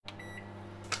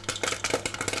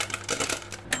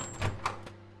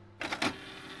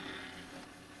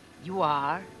You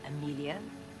are Amelia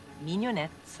Mignonette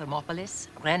Thermopolis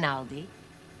Rinaldi,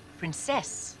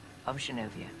 Princess of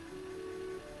Genovia.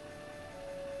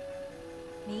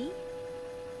 Me?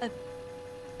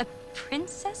 A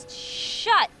princess?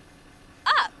 Shut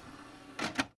up!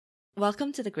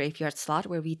 Welcome to the Graveyard Slot,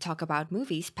 where we talk about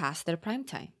movies past their prime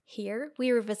time. Here,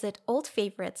 we revisit old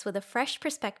favorites with a fresh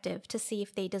perspective to see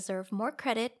if they deserve more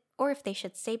credit or if they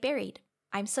should stay buried.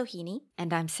 I'm Sohini.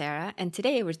 And I'm Sarah, and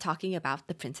today we're talking about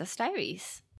The Princess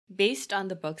Diaries. Based on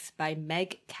the books by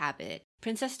Meg Cabot,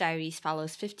 Princess Diaries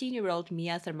follows 15-year-old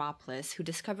Mia Thermopolis, who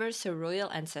discovers her royal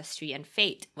ancestry and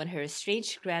fate when her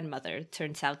estranged grandmother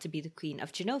turns out to be the Queen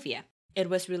of Genovia. It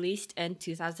was released in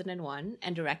 2001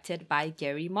 and directed by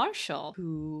Gary Marshall,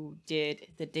 who did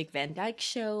The Dick Van Dyke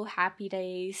Show, Happy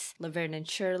Days, Laverne and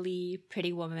Shirley,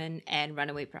 Pretty Woman, and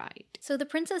Runaway Bride. So The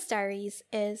Princess Diaries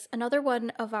is another one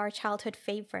of our childhood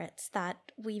favorites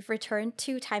that we've returned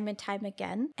to time and time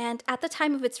again. And at the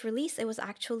time of its release, it was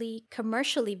actually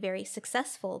commercially very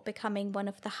successful, becoming one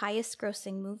of the highest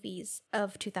grossing movies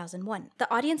of 2001.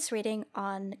 The audience rating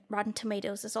on Rotten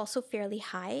Tomatoes is also fairly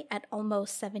high at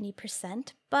almost 70%.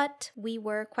 But we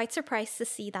were quite surprised to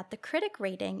see that the critic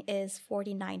rating is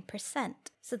 49%.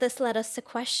 So this led us to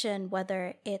question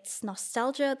whether it's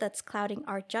nostalgia that's clouding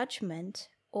our judgment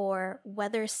or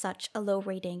whether such a low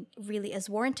rating really is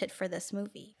warranted for this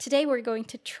movie. Today we're going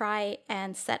to try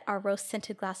and set our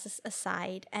rose-tinted glasses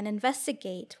aside and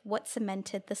investigate what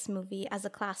cemented this movie as a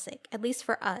classic, at least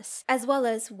for us, as well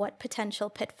as what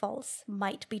potential pitfalls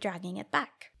might be dragging it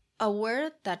back. A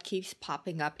word that keeps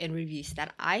popping up in reviews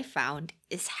that I found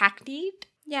is hackneyed.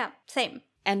 Yeah, same.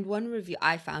 And one review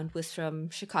I found was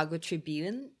from Chicago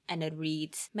Tribune, and it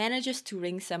reads, manages to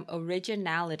wring some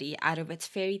originality out of its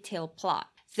fairy tale plot.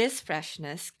 This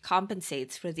freshness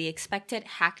compensates for the expected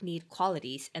hackneyed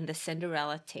qualities in the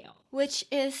Cinderella tale, which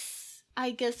is, I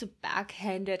guess, a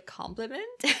backhanded compliment,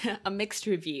 a mixed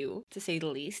review, to say the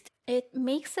least. It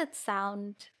makes it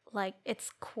sound like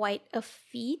it's quite a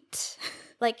feat.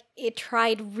 Like it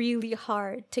tried really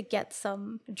hard to get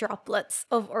some droplets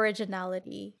of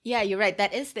originality. Yeah, you're right.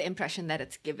 That is the impression that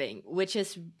it's giving, which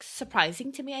is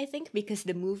surprising to me, I think, because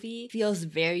the movie feels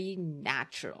very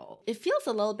natural. It feels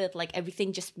a little bit like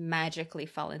everything just magically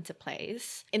fell into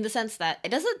place, in the sense that it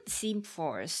doesn't seem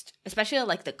forced, especially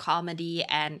like the comedy,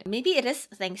 and maybe it is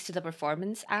thanks to the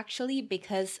performance, actually,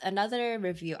 because another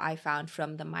review I found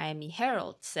from the Miami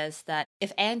Herald says that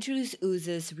if Andrews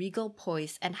oozes regal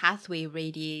poise and Hathaway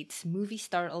radiates movie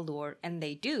star allure, and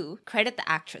they do, credit the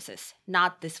actresses,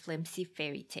 not this flimsy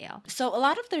fairy tale. So a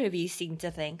lot of the reviews seem to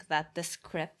think that the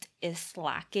script is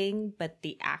lacking, but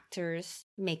the actors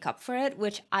make up for it,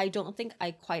 which I don't think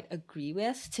I quite agree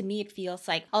with. To me, it feels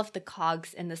like all of the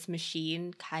cogs in this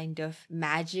machine kind of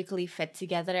magically fit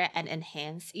together and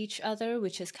enhance each other,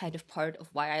 which is kind of part of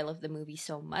why I love the movie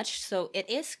so much. So it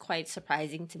is quite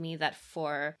surprising to me that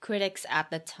for critics at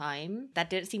the time,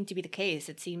 that didn't seem to be the case.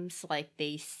 It seems like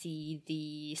they see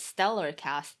the stellar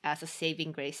cast as a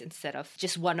saving grace instead of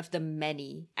just one of the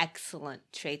many excellent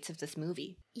traits of this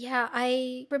movie. Yeah,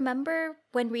 I remember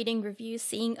when reading reviews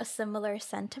seeing a similar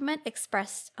sentiment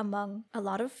expressed among a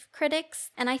lot of critics.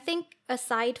 And I think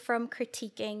aside from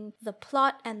critiquing the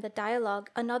plot and the dialogue,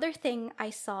 another thing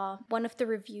I saw one of the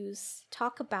reviews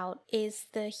talk about is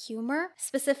the humor.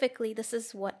 Specifically, this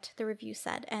is what the review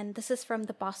said, and this is from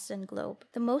the Boston Globe.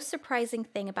 The most surprising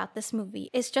thing about this movie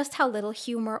is just how little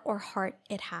humor or heart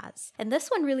it has. And this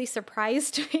one really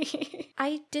surprised me.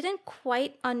 I didn't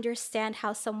quite understand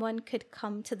how someone could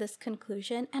come to this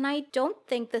conclusion, and I don't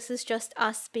think this is just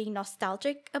us being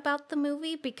nostalgic about the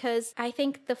movie, because I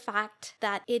think the fact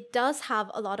that it does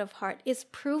have a lot of heart is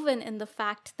proven in the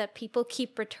fact that people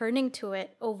keep returning to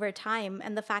it over time,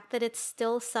 and the fact that it's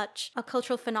still such a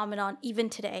cultural phenomenon even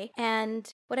today.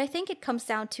 And what I think it comes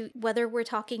down to, whether we're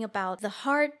talking about the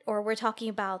heart or we're talking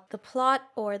about the plot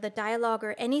or the dialogue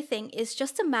or anything, is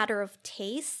just a matter of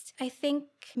taste. I think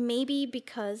maybe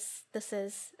because this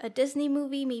is a Disney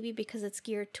movie, maybe because it's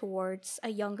geared towards a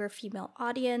younger female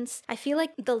audience, I feel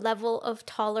like the level of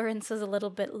tolerance is a little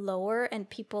bit lower and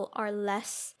people are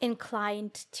less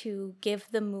inclined to give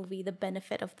the movie the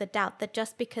benefit of the doubt that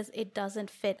just because it doesn't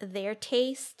fit their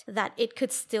taste, that it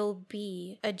could still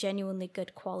be a genuinely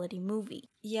good quality movie.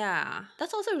 Yeah,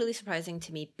 that's also really surprising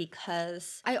to me,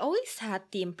 because I always had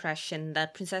the impression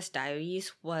that Princess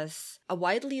Diaries was a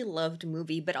widely loved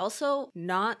movie, but also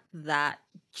not that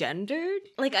gendered.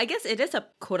 Like, I guess it is a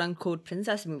quote-unquote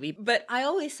princess movie, but I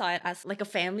always saw it as like a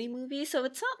family movie. So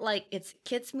it's not like it's a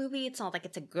kids movie. It's not like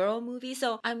it's a girl movie.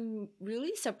 So I'm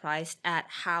really surprised at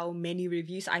how many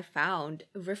reviews I found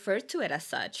referred to it as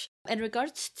such. In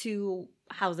regards to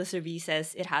how this review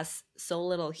says it has so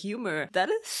little humor, that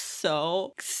is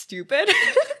so stupid.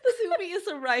 This movie is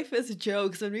rife with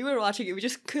jokes. When we were watching it, we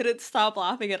just couldn't stop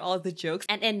laughing at all the jokes.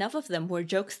 And enough of them were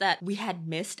jokes that we had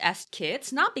missed as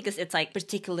kids. Not because it's like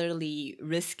particularly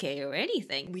risque or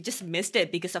anything. We just missed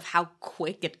it because of how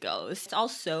quick it goes. It's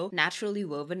also naturally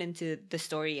woven into the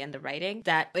story and the writing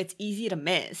that it's easy to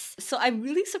miss. So I'm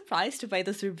really surprised by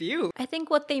this review. I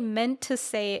think what they meant to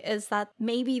say is that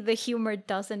maybe the humor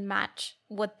doesn't match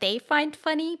what they find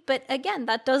funny, but again,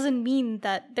 that doesn't mean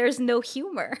that there's no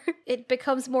humor. It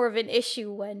becomes more of an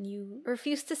issue when you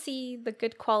refuse to see the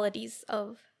good qualities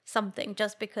of something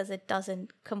just because it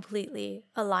doesn't completely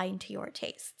align to your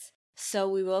tastes. So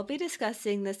we will be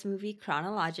discussing this movie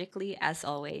chronologically as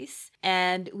always,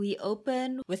 and we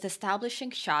open with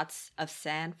establishing shots of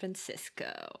San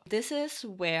Francisco. This is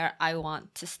where I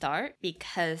want to start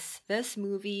because this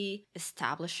movie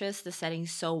establishes the setting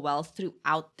so well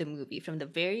throughout the movie, from the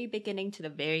very beginning to the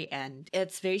very end.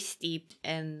 It's very steeped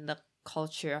in the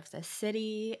culture of the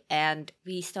city, and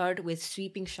we start with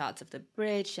sweeping shots of the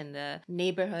bridge and the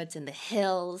neighborhoods and the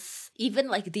hills, even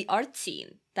like the art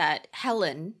scene that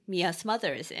Helen, Mia's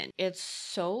mother, is in. It's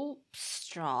so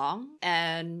strong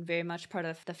and very much part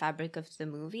of the fabric of the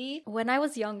movie. When I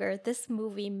was younger, this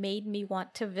movie made me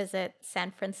want to visit San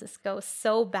Francisco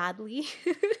so badly.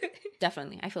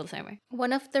 Definitely, I feel the same way.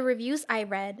 One of the reviews I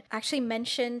read actually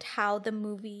mentioned how the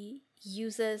movie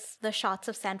uses the shots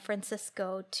of San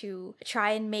Francisco to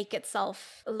try and make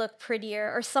itself look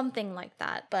prettier or something like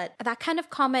that. But that kind of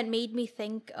comment made me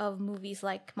think of movies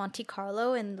like Monte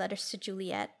Carlo and Letters to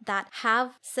Juliet that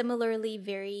have similarly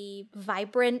very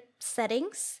vibrant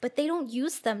settings, but they don't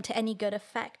use them to any good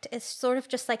effect. It's sort of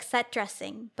just like set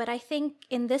dressing. But I think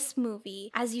in this movie,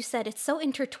 as you said, it's so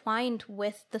intertwined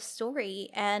with the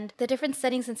story, and the different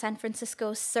settings in San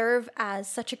Francisco serve as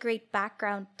such a great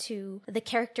background to the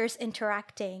characters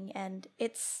interacting, and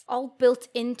it's all built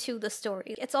into the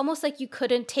story. It's almost like you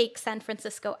couldn't take San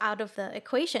Francisco out of the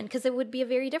equation because it would be a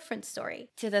very different story.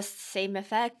 To the same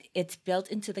effect, it's built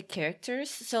into the characters.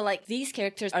 So like these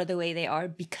characters are the way they are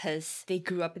because they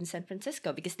grew up in San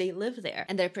Francisco, because they live there,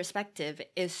 and their perspective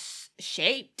is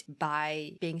shaped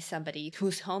by being somebody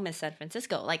whose home is San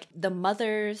Francisco. Like the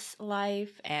mother's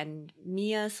life and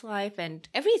Mia's life and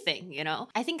everything, you know?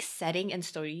 I think setting and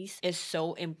stories is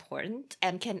so important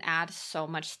and can add so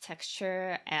much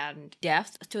texture and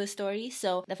depth to a story.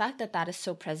 So the fact that that is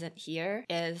so present here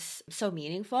is so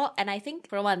meaningful. And I think,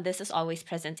 for one, this is always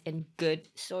present in good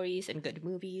stories and good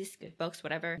movies, good books,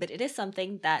 whatever. But it is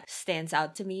something that stands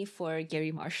out to me for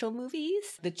Gary Marshall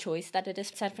movies. The choice that it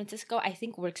is San Francisco, I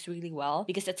think, works really well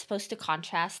because it's supposed to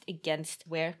contrast against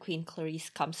where Queen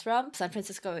Clarice comes from. San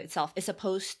Francisco itself is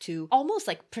supposed to almost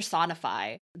like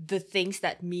personify the things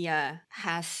that Mia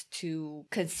has to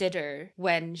consider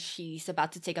when she's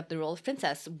about to take up the role of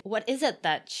princess. What is it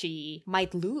that she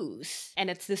might lose? And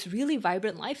it's this really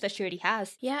vibrant life that she already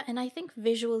has. Yeah, and I think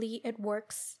visually it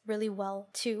works really well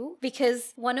too,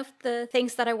 because one of the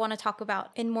things that I want to talk about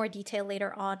in more detail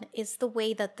later on is the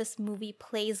way that this movie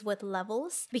plays with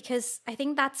levels, because I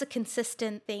think that's a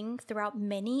consistent thing throughout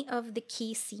many of the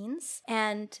key scenes.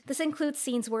 And this includes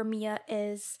scenes where Mia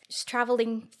is just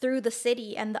traveling through the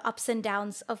city and the ups and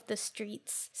downs of the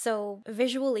streets. So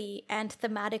visually and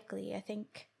thematically, I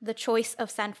think the choice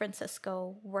of San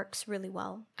Francisco works really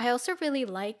well. I also really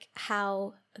like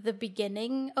how the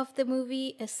beginning of the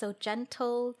movie is so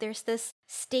gentle. There's this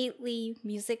stately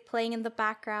music playing in the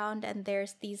background, and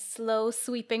there's these slow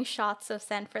sweeping shots of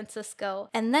San Francisco.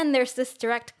 And then there's this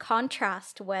direct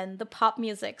contrast when the pop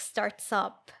music starts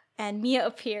up and Mia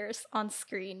appears on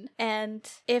screen. And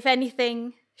if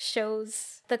anything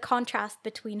shows the contrast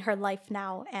between her life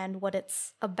now and what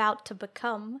it's about to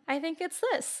become, I think it's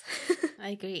this. I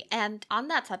agree. And on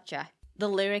that subject, the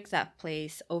lyric that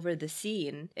plays over the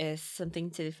scene is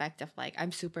something to the effect of like,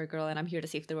 I'm Supergirl and I'm here to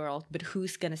save the world, but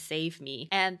who's gonna save me?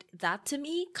 And that to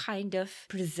me kind of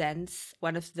presents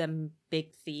one of the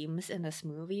big themes in this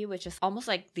movie, which is almost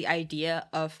like the idea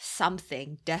of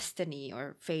something, destiny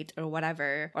or fate or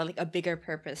whatever, or like a bigger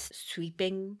purpose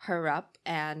sweeping her up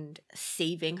and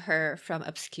saving her from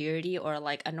obscurity or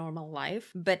like a normal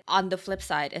life. But on the flip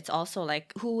side, it's also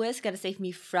like, who is gonna save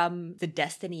me from the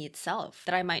destiny itself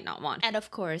that I might not want? And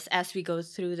of course, as we go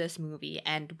through this movie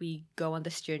and we go on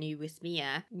this journey with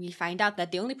Mia, we find out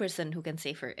that the only person who can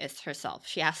save her is herself.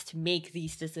 She has to make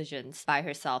these decisions by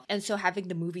herself. And so having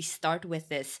the movie start start with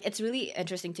this. It's really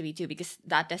interesting to me too, because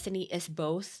that destiny is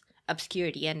both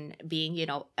obscurity and being, you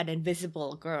know, an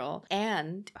invisible girl,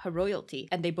 and her royalty.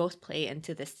 And they both play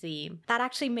into this theme. That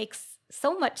actually makes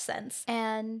so much sense.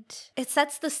 And it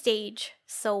sets the stage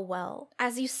so well.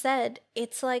 As you said,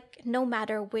 it's like no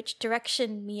matter which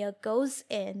direction Mia goes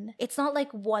in, it's not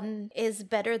like one is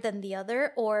better than the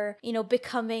other, or, you know,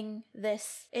 becoming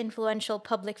this influential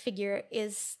public figure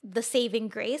is the saving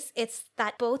grace. It's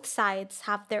that both sides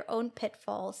have their own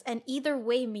pitfalls, and either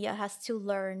way, Mia has to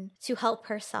learn to help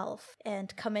herself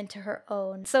and come into her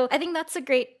own. So I think that's a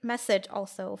great message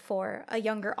also for a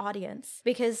younger audience,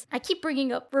 because I keep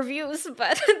bringing up reviews,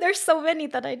 but there's so many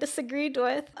that I disagreed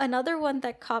with. Another one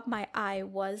that caught my eye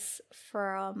was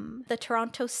from the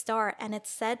Toronto Star, and it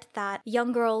said that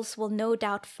young girls will no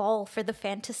doubt fall for the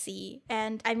fantasy.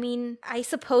 And I mean, I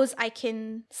suppose I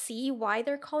can see why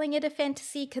they're calling it a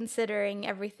fantasy, considering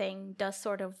everything does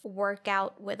sort of work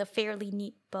out with a fairly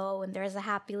neat bow and there's a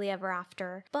happily ever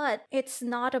after. But it's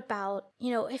not about,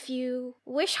 you know, if you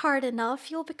wish hard enough,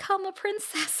 you'll become a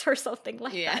princess or something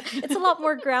like that. It's a lot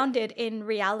more grounded in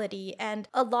reality, and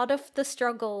a lot of the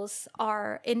struggles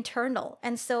are internal.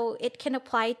 And so it can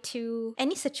apply to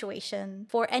any situation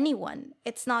for anyone.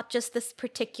 It's not just this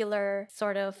particular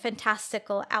sort of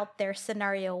fantastical out there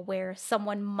scenario where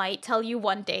someone might tell you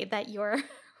one day that you're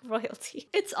royalty.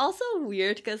 It's also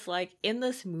weird because, like, in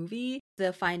this movie,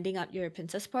 the finding out you're a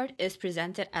princess part is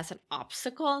presented as an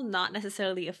obstacle, not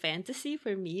necessarily a fantasy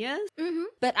for Mia.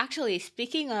 But actually,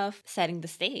 speaking of setting the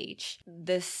stage,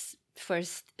 this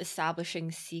first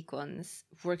establishing sequence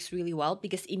works really well,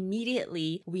 because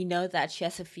immediately we know that she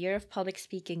has a fear of public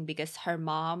speaking because her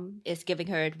mom is giving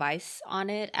her advice on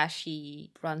it as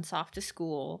she runs off to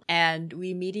school. And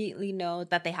we immediately know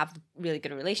that they have a really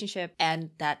good relationship, and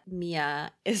that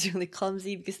Mia is really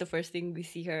clumsy, because the first thing we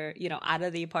see her, you know, out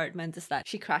of the apartment is that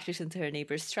she crashes into her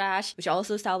neighbor's trash, which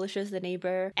also establishes the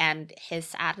neighbor and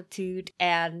his attitude.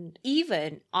 And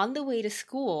even on the way to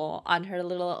school on her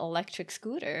little electric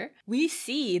scooter, we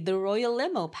see the royal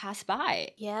limo pass by.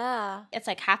 Yeah. It's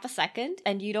like half a second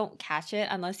and you don't catch it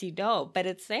unless you know, but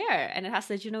it's there and it has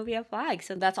the Genovia flag.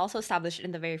 So that's also established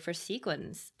in the very first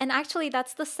sequence. And actually,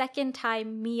 that's the second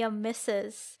time Mia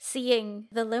misses seeing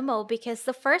the limo, because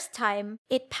the first time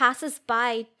it passes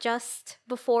by just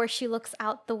before she looks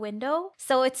out the window.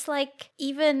 So it's like,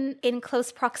 even in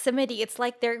close proximity, it's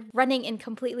like they're running in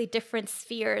completely different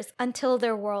spheres until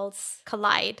their worlds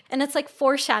collide. And it's like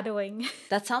foreshadowing.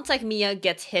 That sounds like Mia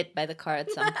gets hit by the car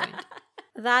at some point.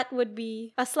 That would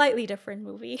be a slightly different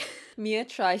movie. Mia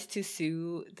tries to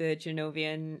sue the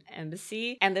Genovian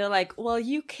embassy, and they're like, well,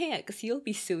 you can't because you'll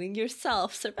be suing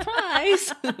yourself.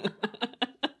 Surprise!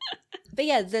 But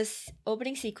yeah, this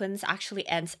opening sequence actually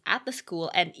ends at the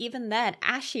school, and even then,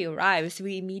 as she arrives,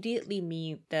 we immediately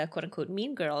meet the quote-unquote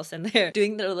mean girls, and they're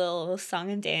doing their little song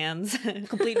and dance,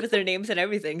 complete with their names and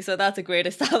everything, so that's a great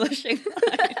establishing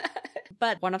line.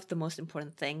 But one of the most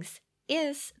important things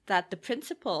is that the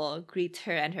principal greets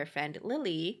her and her friend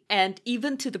Lily, and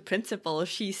even to the principal,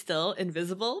 she's still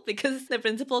invisible because the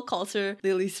principal calls her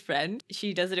Lily's friend.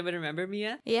 She doesn't even remember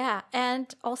Mia. Yeah,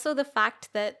 and also the fact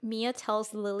that Mia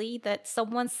tells Lily that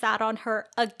someone sat on her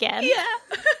again. Yeah.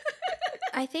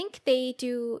 I think they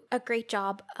do a great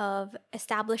job of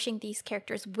establishing these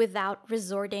characters without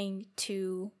resorting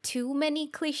to too many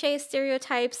cliche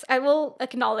stereotypes. I will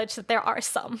acknowledge that there are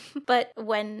some, but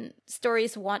when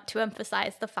stories want to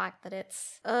emphasize the fact that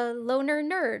it's a loner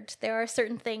nerd, there are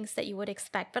certain things that you would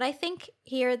expect. But I think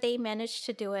here they managed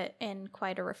to do it in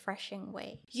quite a refreshing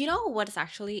way. You know what is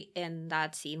actually in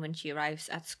that scene when she arrives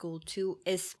at school too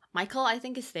is Michael, I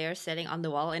think, is there sitting on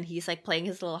the wall, and he's like playing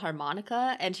his little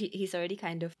harmonica, and he's already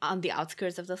kind of on the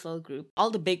outskirts of this little group. All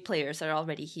the big players are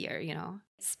already here, you know.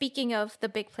 Speaking of the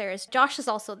big players, Josh is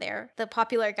also there, the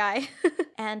popular guy.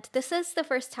 And this is the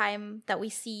first time that we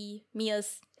see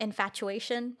Mia's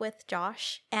infatuation with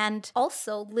Josh, and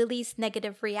also Lily's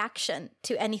negative reaction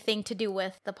to anything to do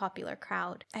with the popular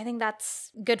crowd. I think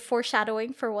that's good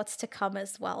foreshadowing for what's to come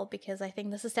as well, because I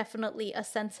think this is definitely a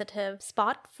sensitive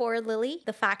spot for Lily.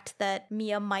 The fact that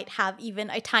Mia might have even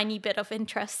a tiny bit of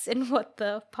interest in what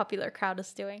the popular crowd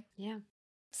is doing. Yeah.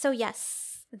 So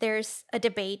yes, there's a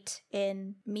debate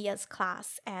in Mia's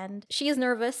class, and she is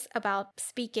nervous about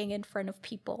speaking in front of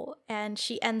people, and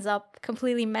she ends up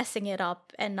completely messing it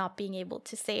up and not being able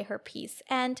to say her piece.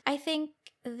 And I think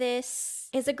this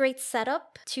is a great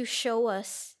setup to show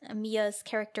us Mia's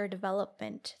character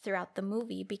development throughout the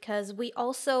movie, because we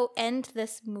also end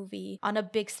this movie on a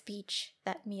big speech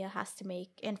that Mia has to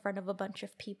make in front of a bunch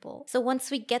of people. So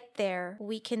once we get there,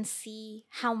 we can see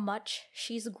how much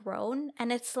she's grown,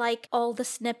 and it's like all the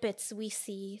snippets we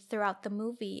see throughout the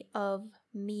movie of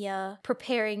Mia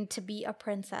preparing to be a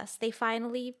princess, they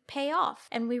finally pay off,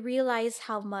 and we realize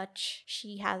how much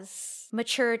she has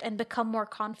matured and become more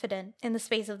confident in the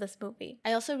space of this movie.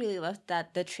 I also really love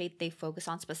that the trait they focus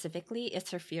on specifically is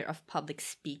her fear of public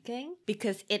speaking,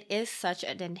 because it is such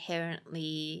an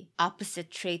inherently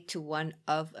opposite trait to one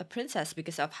of a princess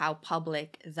because of how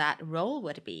public that role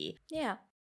would be. Yeah.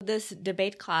 This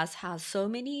debate class has so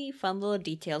many fun little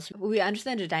details. We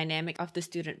understand the dynamic of the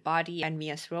student body and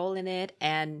Mia's role in it,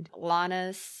 and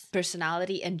Lana's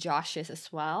personality and Josh's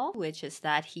as well, which is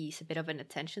that he's a bit of an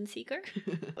attention seeker.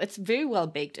 It's very well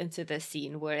baked into the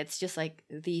scene where it's just like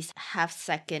these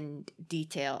half-second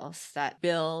details that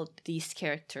build these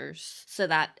characters so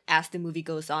that as the movie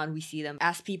goes on, we see them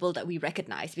as people that we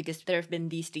recognize because there have been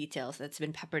these details that's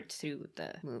been peppered through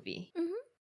the movie. Mm-hmm.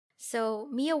 So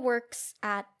Mia works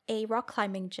at a rock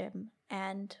climbing gym,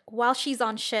 and while she's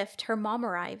on shift, her mom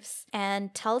arrives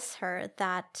and tells her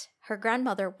that her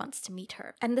grandmother wants to meet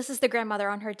her. And this is the grandmother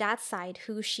on her dad's side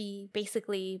who she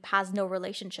basically has no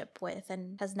relationship with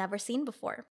and has never seen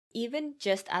before. Even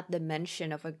just at the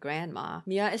mention of a grandma,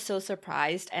 Mia is so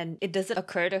surprised, and it doesn't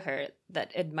occur to her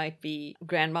that it might be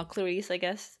Grandma Clarice, I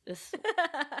guess, is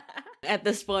at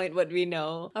this point what we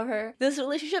know of her. This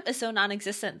relationship is so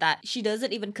non-existent that she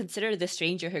doesn't even consider the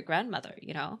stranger her grandmother,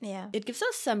 you know? Yeah. It gives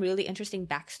us some really interesting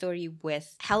backstory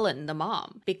with Helen, the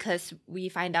mom, because we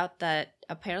find out that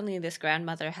apparently this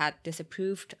grandmother had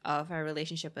disapproved of her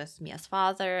relationship with Mia's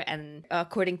father, and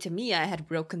according to Mia, had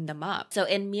broken them up. So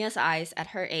in Mia's eyes, at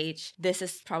her age, this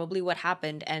is probably what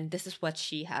happened, and this is what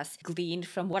she has gleaned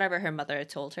from whatever her mother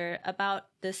told her about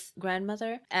this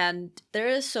grandmother. And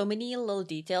there are so many little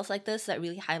details like this that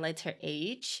really highlights her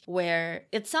age, where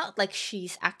it's not like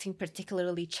she's acting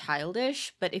particularly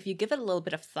childish, but if you give it a little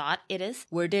bit of thought, it is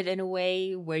worded in a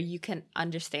way where you can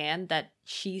understand that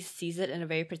she sees it in a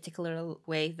very particular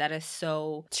way that is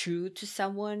so true to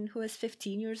someone who is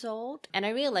 15 years old. And I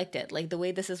really liked it, like the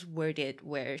way this is worded,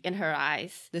 where in her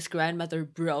eyes, this grandmother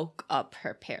broke up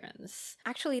her parents.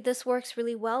 Actually, this works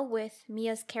really well with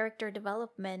Mia's character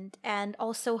development and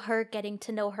also her getting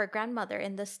to know her grandmother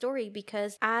in the story,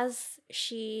 because as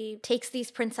she takes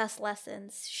these princess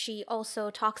lessons, she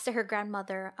also talks to her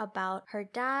grandmother about her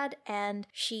dad, and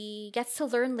she gets to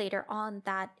learn later on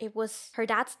that it was her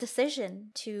dad's decision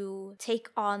to take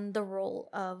on the role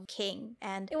of king.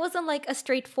 And it wasn't like a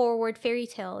straightforward fairy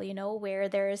tale, you know, where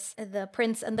there's the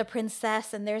prince and the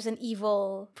princess and there's an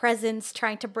evil presence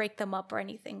trying to break them up or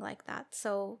anything like that.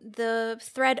 So the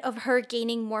thread of her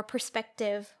gaining more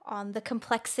perspective on the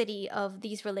complexity of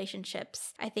these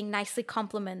relationships, I think nicely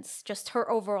complements just her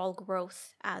overall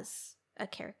growth as a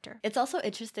character. It's also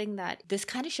interesting that this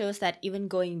kind of shows that even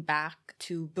going back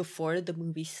to before the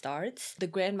movie starts, the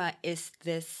grandma is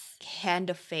this hand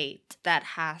of fate that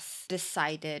has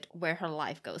decided where her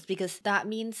life goes, because that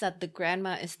means that the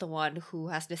grandma is the one who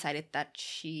has decided that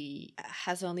she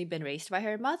has only been raised by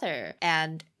her mother,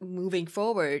 and moving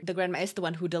forward, the grandma is the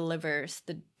one who delivers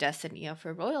the destiny of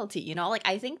her royalty, you know? Like,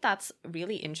 I think that's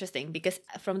really interesting because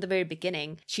from the very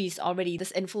beginning, she's already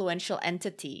this influential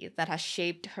entity that has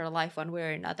shaped her life one way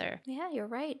or another. Yeah, you're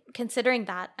right. Considering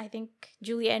that, I think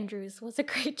Julie Andrews was a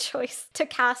great choice to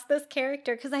cast this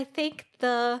character, because I think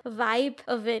the vibe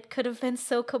of it could have been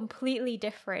so completely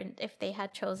different if they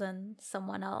had chosen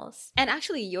someone else. And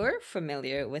actually, you're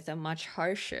familiar with a much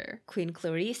harsher Queen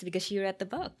Clarice because you read the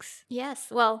books. Yes,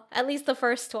 well, at least the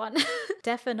first one.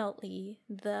 Definitely,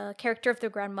 the character of the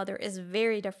grandmother is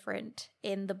very different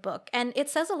in the book. And it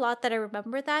says a lot that I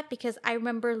remember that, because I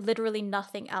remember literally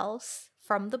nothing else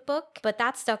from the book, but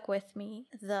that stuck with me.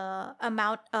 The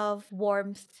amount of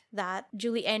warmth that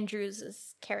Julie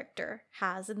Andrews' character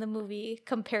has in the movie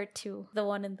compared to the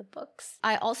one in the books.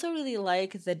 I also really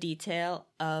like the detail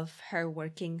of her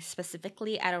working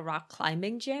specifically at a rock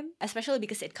climbing gym, especially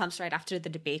because it comes right after the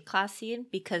debate class scene,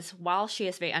 because while she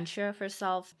is very unsure of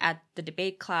herself at the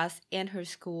debate class in her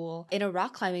school, in a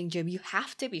rock climbing gym, you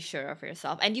have to be sure of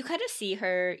yourself. And you kind of see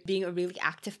her being a really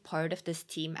active part of this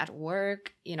team at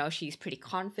work. You know, she's pretty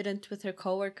confident with her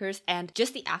coworkers. And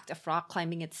just the act of rock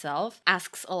climbing itself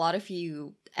asks a lot of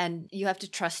you, and you have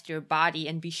to trust your body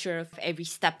and be sure of every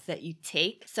step that you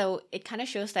take. So it kind of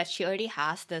shows that she already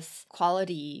has this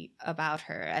quality about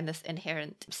her and this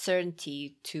inherent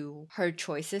certainty to her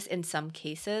choices in some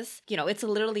cases. You know, it's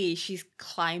literally she's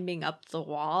climbing up the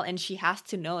wall and she has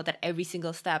to know that every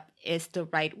single step is the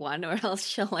right one or else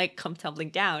she'll like come tumbling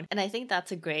down. And I think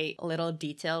that's a great little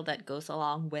detail that goes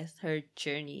along with her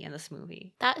journey in this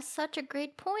movie. That is such a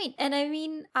great point. And I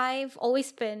mean, I've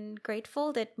always been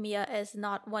grateful that Mia is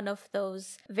not one of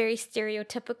those very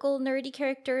stereotypical nerdy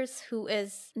characters who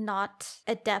is not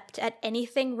adept at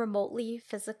anything remotely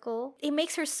physical. It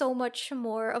makes her so much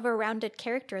more of a rounded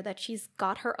character that she's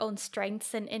got her own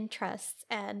strengths and interests.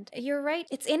 And you're right,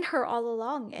 it's in her all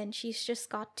along and she's just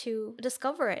got to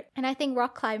discover it. And I think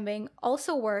rock climbing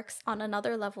also works on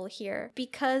another level here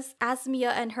because as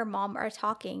Mia and her mom are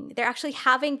talking, they're actually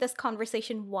having this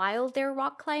conversation while they're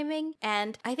rock climbing.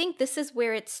 And I think this is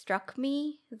where it struck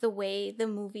me, the way the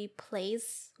movie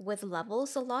plays with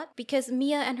levels a lot, because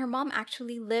Mia and her mom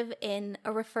actually live in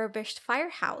a refurbished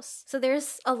firehouse. So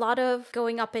there's a lot of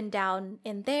going up and down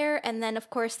in there. And then, of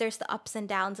course, there's the ups and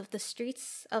downs of the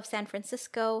streets of San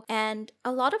Francisco. And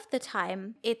a lot of the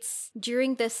time, it's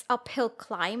during this uphill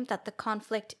climb that the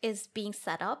conflict is being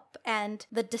set up and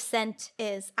the descent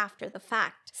is after the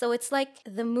fact. So it's like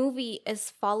the movie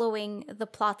is following the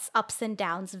plot's ups and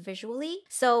downs visually.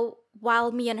 So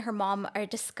while Mia and her mom are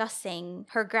discussing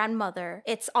her grandmother,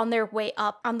 it's on their way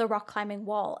up on the rock climbing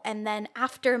wall. And then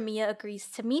after Mia agrees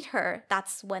to meet her,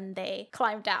 that's when they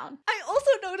climb down. I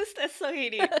also noticed that,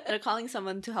 Sohini. They're calling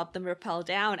someone to help them rappel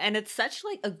down. And it's such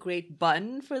like a great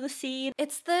button for the scene.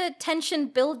 It's the tension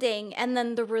building and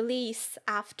then the release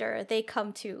after they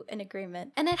come to an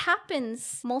agreement. And it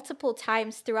happens multiple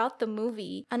times throughout the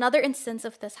movie. Another instance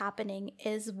of this happening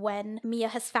is when Mia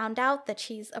has found out that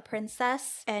she's a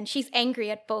princess and she's angry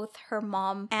at both her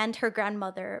mom and her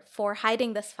grandmother for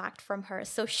hiding this fact from her.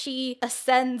 So she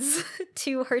ascends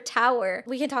to her tower.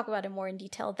 We can talk about it more in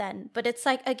detail then. But it's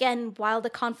like, again, while the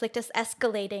conflict is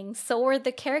escalating, so are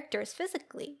the characters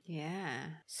physically. Yeah.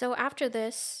 So after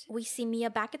this, we see Mia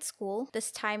back at school,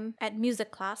 this time at music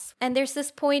class. And there's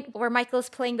this point where Michael is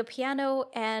playing the piano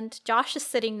and Josh is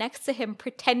sitting next to him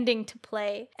pretending to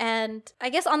play. And I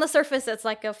guess on the surface, it's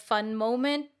like a fun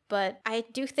moment. But I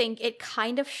do think it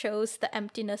kind of shows the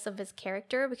emptiness of his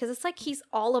character because it's like he's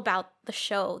all about the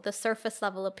show, the surface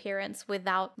level appearance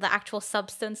without the actual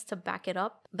substance to back it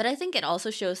up. But I think it also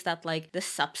shows that like the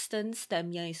substance that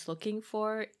Mia is looking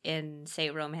for in, say,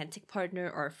 a romantic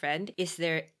partner or a friend is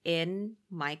there in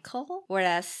Michael,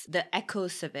 whereas the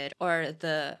echoes of it or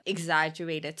the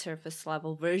exaggerated surface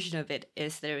level version of it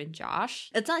is there in Josh.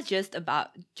 It's not just about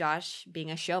Josh being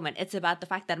a showman, it's about the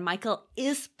fact that Michael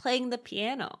is playing the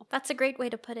piano. That's a great way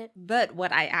to put it. But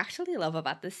what I actually love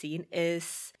about the scene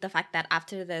is the fact that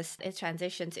after this, it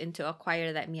transitions into a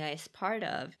choir that Mia is part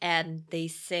of, and they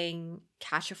sing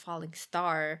Catch a Falling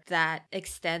Star that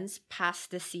extends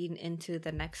past the scene into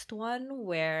the next one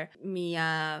where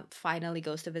Mia finally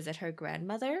goes to visit her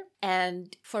grandmother.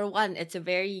 And for one, it's a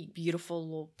very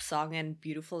beautiful song and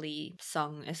beautifully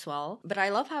sung as well. But I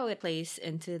love how it plays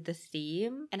into the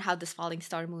theme and how this falling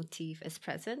star motif is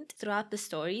present throughout the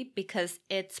story because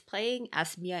it's playing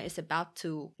as Mia is about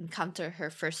to encounter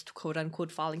her first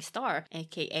quote-unquote falling star,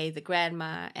 aka the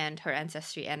grandma and her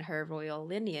ancestry and her royal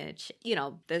lineage. You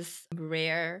know, this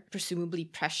rare, presumably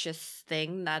precious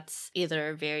thing that's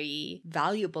either very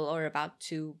valuable or about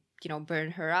to, you know,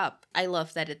 burn her up. I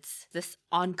love that it's this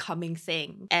oncoming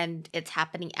thing and it's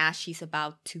happening as she's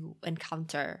about to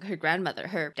encounter her grandmother,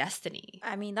 her destiny.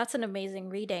 I mean, that's an amazing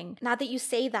reading. Now that you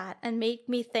say that and make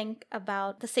me think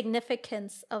about the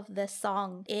significance of this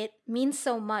song, it means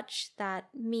so much that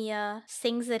Mia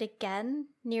sings it again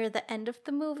near the end of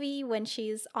the movie when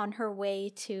she's on her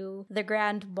way to the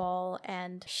grand ball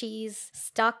and she's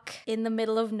stuck in the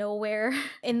middle of nowhere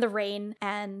in the rain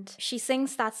and she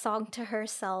sings that song to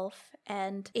herself.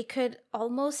 And it could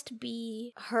almost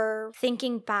be her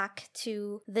thinking back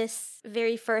to this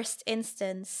very first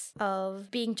instance of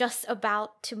being just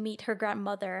about to meet her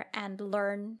grandmother and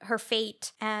learn her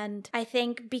fate. And I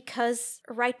think because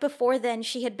right before then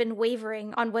she had been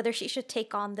wavering on whether she should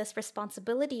take on this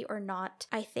responsibility or not,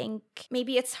 I think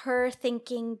maybe it's her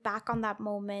thinking back on that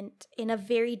moment in a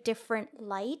very different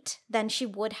light than she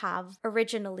would have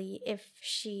originally if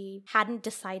she hadn't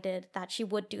decided that she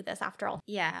would do this after all.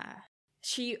 Yeah.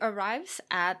 She arrives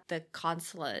at the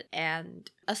consulate, and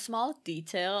a small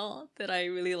detail that I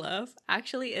really love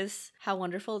actually is how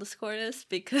wonderful the score is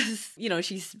because,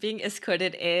 she's being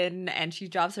escorted in and she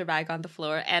drops her bag on the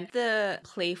floor, and the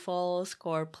playful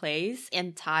score plays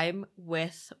in time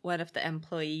with one of the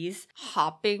employees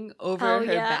hopping over her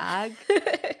bag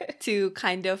to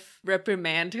kind of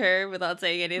reprimand her without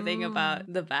saying anything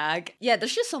about the bag. Yeah,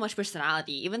 there's just so much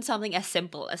personality, even something as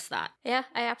simple as that. Yeah,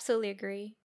 I absolutely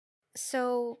agree.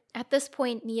 So at this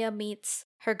point, Mia meets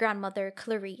her grandmother,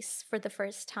 Clarice, for the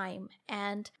first time.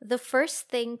 And the first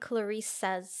thing Clarice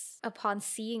says upon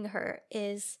seeing her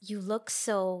is, "You look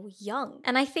so young."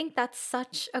 And I think that's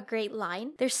such a great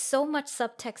line. There's so much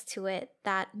subtext to it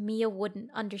that Mia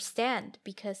wouldn't understand,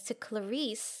 because to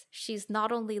Clarice, she's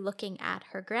not only looking at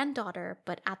her granddaughter,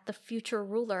 but at the future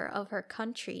ruler of her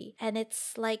country. And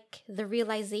it's like the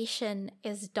realization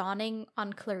is dawning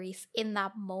on Clarice in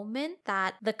that moment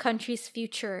that the country's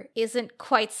future isn't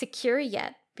quite secure yet,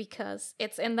 because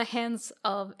it's in the hands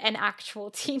of an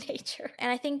actual teenager. And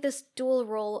I think this dual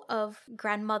role of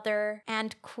grandmother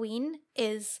and queen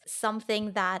is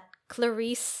something that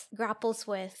Clarice grapples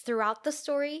with throughout the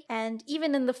story. And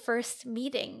even in the first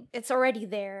meeting, it's already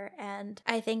there. And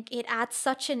I think it adds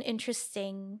such an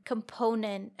interesting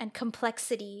component and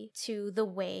complexity to the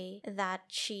way that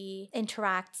she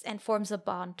interacts and forms a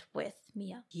bond with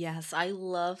Mia. Yes, I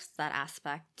love that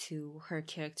aspect to her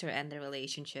character and the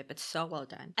relationship. It's so well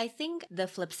done. I think the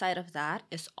flip side of that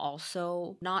is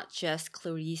also not just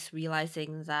Clarice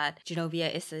realizing that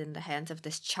Genovia is in the hands of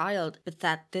this child, but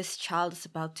that this child is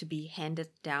about to be handed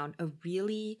down a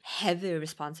really heavy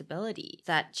responsibility,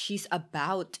 that she's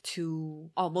about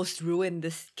to almost ruin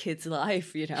this kid's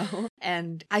life,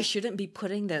 And I shouldn't be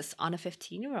putting this on a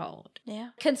 15-year-old.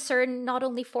 Yeah. Concern not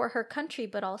only for her country,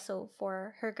 but also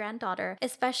for her granddaughter,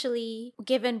 especially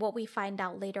given what we find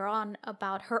out later on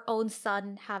about her own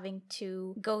son having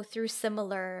to go through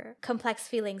similar complex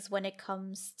feelings when it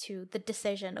comes to the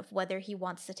decision of whether he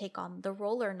wants to take on the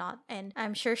role or not. And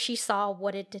I'm sure she saw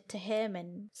what it did to him,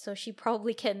 and so she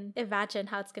probably can imagine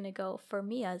how it's going to go for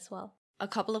Mia as well. A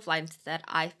couple of lines that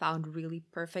I found really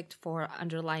perfect for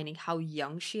underlining how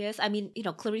young she is. I mean,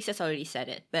 Clarice has already said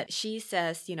it, but she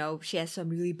says, she has some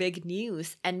really big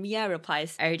news. And Mia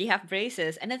replies, "I already have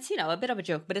braces." And it's, a bit of a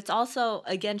joke, but it's also,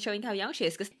 again, showing how young she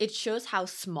is, because it shows how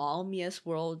small Mia's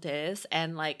world is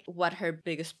and like what her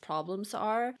biggest problems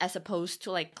are, as opposed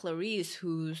to like Clarice,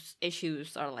 whose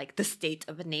issues are like the state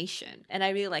of a nation. And I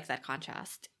really like that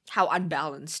contrast. How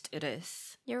unbalanced it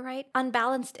is. You're right.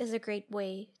 Unbalanced is a great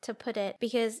way to put it,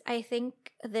 because I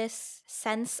think this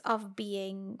sense of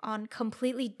being on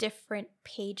completely different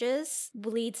pages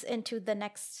leads into the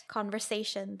next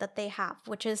conversation that they have,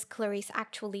 which is Clarice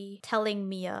actually telling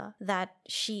Mia that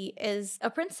she is a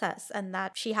princess and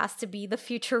that she has to be the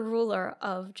future ruler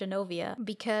of Genovia.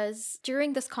 Because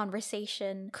during this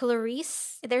conversation,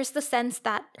 Clarice, there's the sense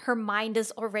that her mind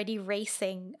is already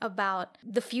racing about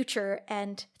the future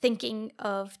and thinking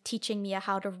of teaching Mia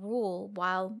how to rule,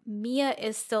 while Mia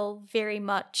is still very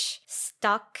much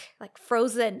stuck, like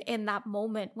frozen in that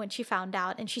moment when she found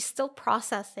out, and she's still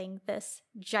processing this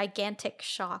gigantic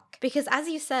shock. Because as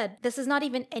you said, this is not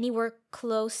even anywhere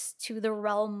close to the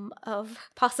realm of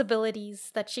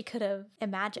possibilities that she could have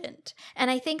imagined. And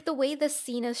I think the way this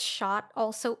scene is shot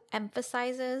also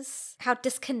emphasizes how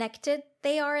disconnected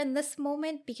they are in this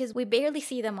moment, because we barely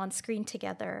see them on screen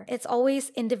together. It's always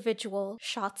individual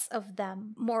shots of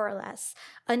them, more or less,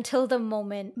 until the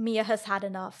moment Mia has had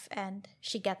enough and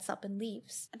she gets up and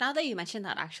leaves. Now that you mentioned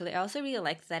that, actually, I also really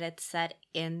like that it's set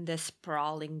in this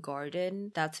sprawling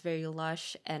garden that's very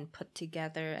lush and put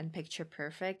together and picture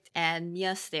perfect. And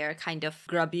Mia's there kind of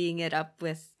grubbying it up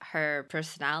with her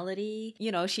personality.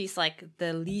 She's like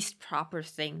the least proper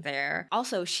thing there.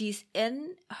 Also, she's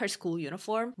in her school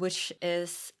uniform, which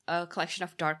is a collection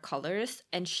of dark colors,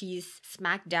 and she's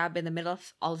smack dab in the middle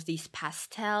of all of these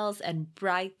pastels and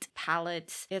bright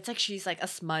palettes. It's like she's like a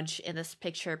smudge in this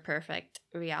picture perfect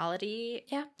reality.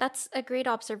 Yeah, that's a great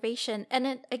observation.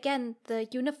 And again, the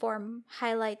uniform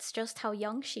highlights just how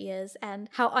young she is and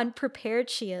how unprepared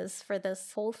she is for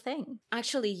this whole thing.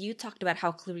 Actually, you talked about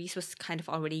how Clarice was kind of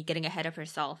already getting ahead of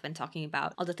herself and talking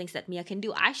about all the things that Mia can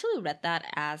do. I actually read that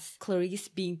as Clarice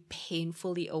being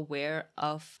painfully aware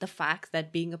of the fact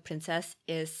that being being a princess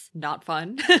is not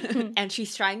fun. And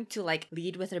she's trying to like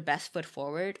lead with her best foot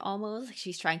forward almost. Like,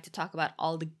 she's trying to talk about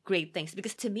all the great things.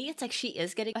 Because to me, it's like she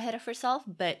is getting ahead of herself,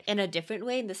 but in a different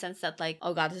way, in the sense that like,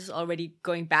 oh god, this is already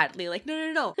going badly. Like,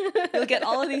 no. You'll get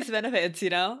all of these benefits, you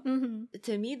know?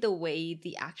 To me, the way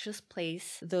the actress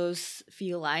plays those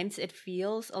few lines, it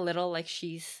feels a little like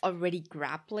she's already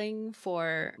grappling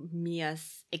for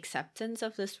Mia's acceptance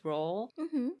of this role.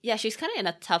 Yeah, she's kind of in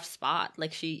a tough spot.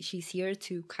 Like she's here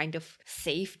to kind of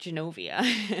save Genovia.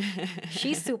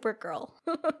 She's Supergirl.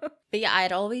 But yeah,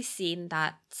 I'd always seen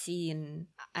that scene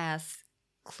as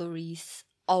Clarice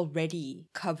already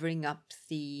covering up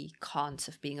the cons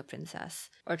of being a princess,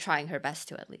 or trying her best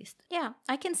to at least. Yeah,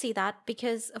 I can see that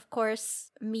because, of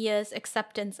course, Mia's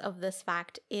acceptance of this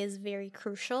fact is very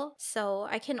crucial. So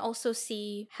I can also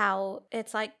see how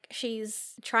it's like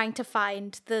she's trying to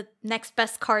find the next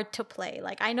best card to play.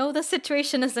 Like, I know the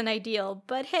situation isn't ideal,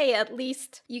 but hey, at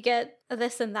least you get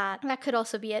this and that. That could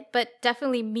also be it. But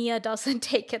definitely Mia doesn't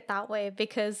take it that way,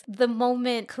 because the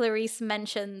moment Clarice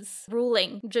mentions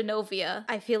ruling Genovia,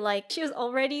 I feel like she was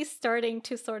already starting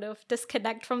to sort of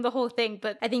disconnect from the whole thing,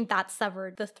 but I think that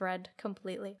severed the thread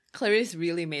completely. Clarice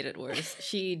really made it worse.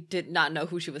 She did not know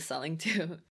who she was selling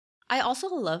to. I also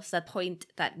love that point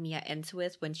that Mia ends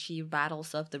with when she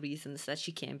rattles off the reasons that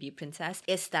she can't be a princess,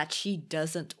 is that she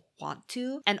doesn't want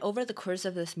to. And over the course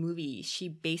of this movie, she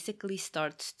basically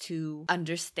starts to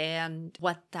understand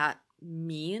what that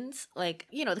means, like,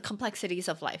 you know, the complexities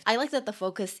of life. I like that the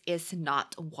focus is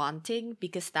not wanting,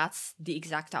 because that's the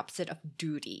exact opposite of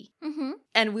duty.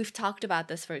 And we've talked about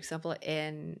this, for example,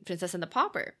 in Princess and the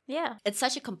Pauper. Yeah. It's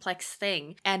such a complex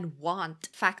thing, and want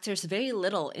factors very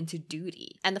little into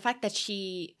duty. And the fact that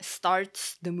she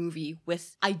starts the movie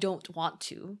with I don't want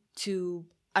to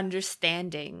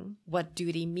understanding what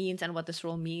duty means and what this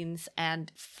role means,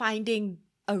 and finding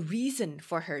a reason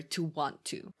for her to want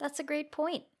to. That's a great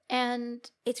point. And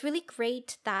it's really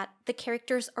great that the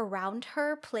characters around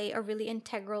her play a really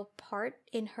integral part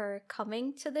in her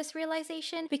coming to this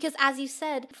realization. Because as you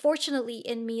said, fortunately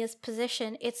in Mia's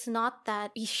position, it's not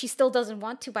that she still doesn't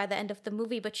want to by the end of the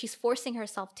movie, but she's forcing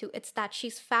herself to. It's that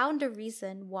she's found a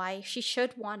reason why she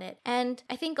should want it. And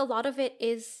I think a lot of it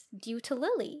is due to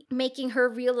Lily, making her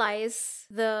realize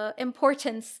the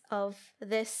importance of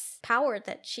this power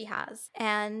that she has.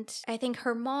 And I think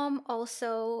her mom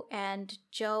also, and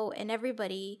Joe and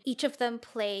everybody, each of them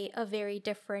play a very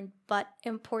different but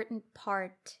important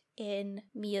part in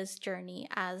Mia's journey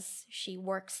as she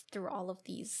works through all of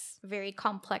these very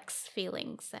complex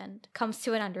feelings and comes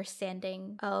to an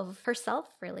understanding of herself,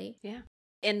 really. Yeah.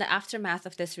 In the aftermath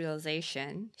of this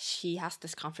realization, she has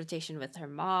this confrontation with her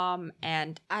mom,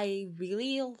 and I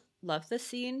really love this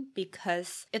scene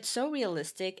because it's so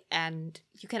realistic, and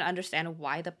you can understand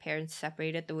why the parents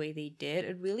separated the way they did.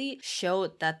 It really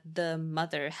showed that the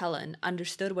mother, Helen,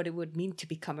 understood what it would mean to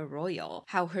become a royal,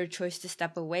 how her choice to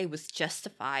step away was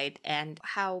justified, and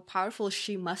how powerful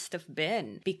she must have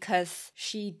been, because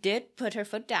she did put her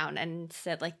foot down and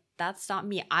said, like, that's not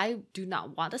me. I do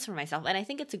not want this for myself. And I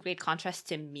think it's a great contrast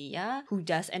to Mia, who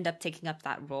does end up taking up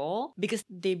that role, because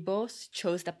they both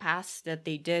chose the paths that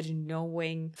they did,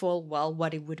 knowing full well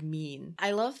what it would mean.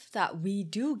 I love that we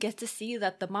do get to see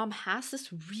that the mom has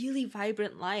this really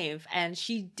vibrant life, and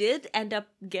she did end up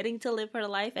getting to live her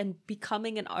life and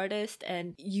becoming an artist,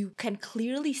 and you can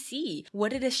clearly see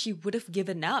what it is she would have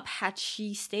given up had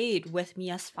she stayed with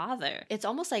Mia's father. It's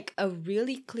almost like a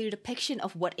really clear depiction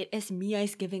of what it is Mia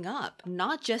is giving up,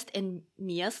 not just in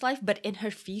Mia's life, but in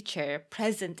her future,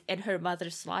 present in her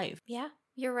mother's life. Yeah,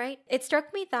 you're right. It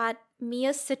struck me that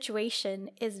Mia's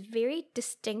situation is very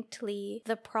distinctly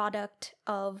the product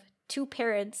of two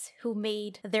parents who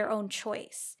made their own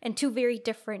choice, and two very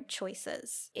different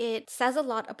choices. It says a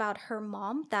lot about her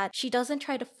mom that she doesn't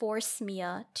try to force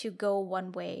Mia to go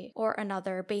one way or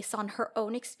another based on her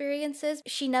own experiences.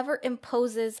 She never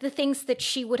imposes the things that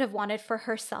she would have wanted for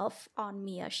herself on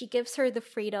Mia. She gives her the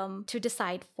freedom to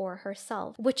decide for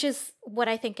herself, which is what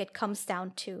I think it comes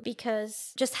down to,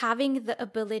 because just having the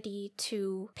ability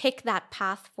to pick that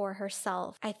path for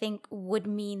herself, I think, would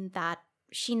mean that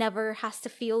she never has to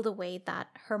feel the way that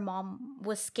her mom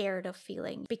was scared of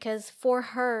feeling, because for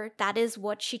her, that is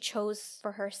what she chose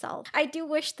for herself. I do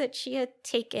wish that she had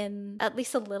taken at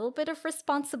least a little bit of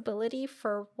responsibility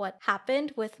for what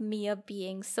happened with Mia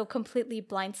being so completely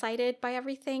blindsided by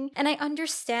everything. And I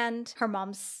understand her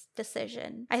mom's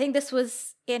decision. I think this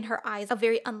was, in her eyes, a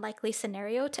very unlikely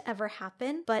scenario to ever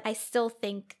happen, but I still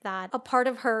think that a part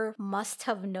of her must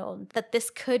have known that this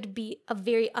could be a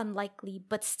very unlikely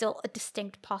but still a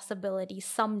distinct possibility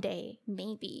someday,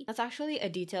 maybe. That's actually a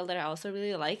detail that I also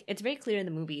really like. It's very clear in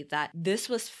the movie that this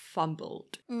was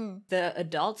fumbled. The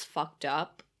adults fucked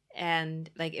up and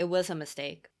like it was a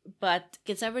mistake, but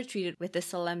it's never treated with the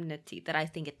solemnity that I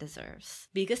think it deserves,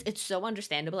 because it's so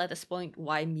understandable at this point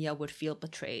why Mia would feel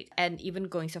betrayed. And even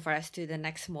going so far as to the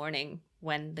next morning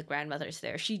when the grandmother's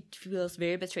there, she feels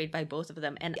very betrayed by both of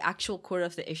them, and the actual core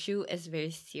of the issue is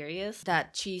very serious,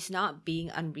 that she's not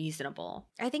being unreasonable.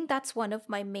 I think that's one of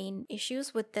my main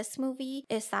issues with this movie,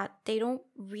 is that they don't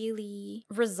really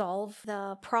resolve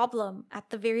the problem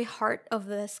at the very heart of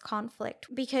this conflict.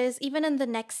 Because even in the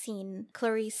next scene,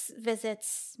 Clarice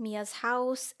visits Mia's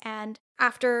house, and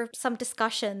after some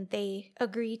discussion, they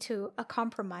agree to a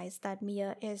compromise that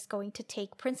Mia is going to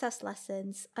take princess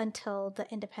lessons until the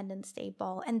Independence Day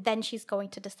ball, and then she's going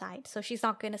to decide. So she's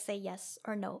not going to say yes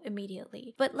or no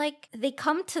immediately. But like, they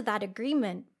come to that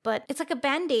agreement, but it's like a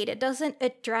band-aid. It doesn't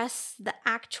address the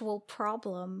actual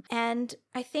problem. And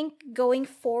I think going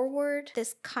forward,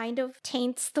 this kind of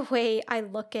taints the way I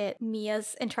look at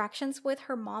Mia's interactions with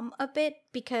her mom a bit,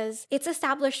 because it's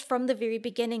established from the very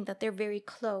beginning that they're very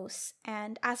close.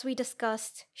 And as we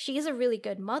discussed, she's a really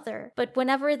good mother. But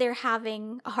whenever they're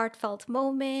having a heartfelt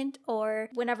moment or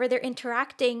whenever they're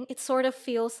interacting, it sort of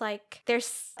feels like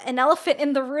there's an elephant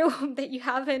in the room that you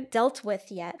haven't dealt with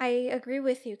yet. I agree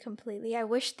with you completely. I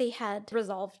wish they had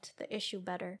resolved the issue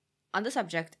better. On the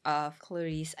subject of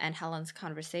Clarice and Helen's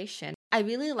conversation, I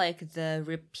really like the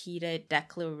repeated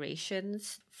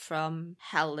declarations from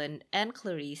Helen and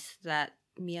Clarice that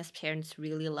Mia's parents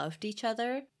really loved each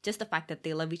other. Just the fact that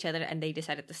they love each other and they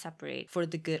decided to separate for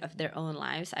the good of their own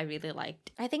lives, I really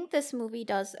liked. I think this movie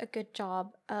does a good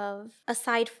job of,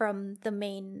 aside from the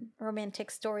main romantic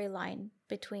storyline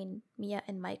between Mia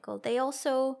and Michael, they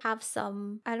also have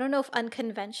some, I don't know if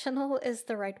unconventional is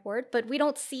the right word, but we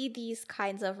don't see these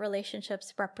kinds of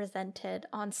relationships represented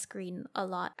on screen a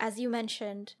lot. As you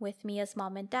mentioned with Mia's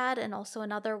mom and dad, and also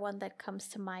another one that comes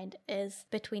to mind is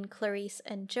between Clarice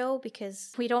and Joe,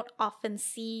 because we don't often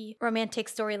see romantic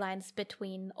storylines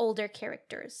between older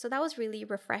characters. So that was really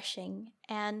refreshing.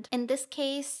 And in this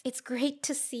case, it's great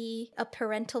to see a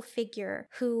parental figure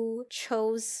who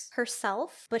chose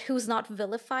herself, but who's not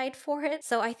vilified for it.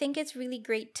 So I think it's really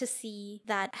great to see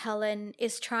that Helen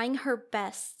is trying her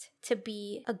best to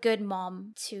be a good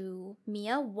mom to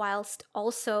Mia, whilst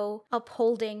also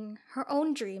upholding her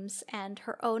own dreams and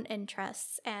her own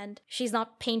interests, and she's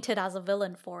not painted as a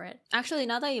villain for it. Actually,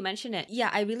 now that you mention it,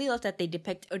 yeah, I really love that they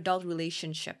depict adult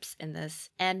relationships in this,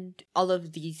 and all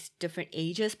of these different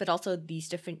ages, but also these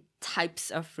different types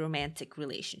of romantic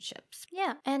relationships.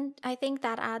 Yeah, and I think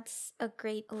that adds a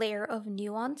great layer of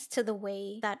nuance to the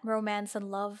way that romance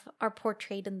and love are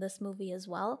portrayed in this movie as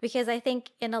well. Because I think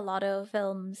in a lot of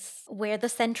films where the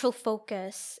central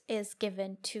focus is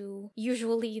given to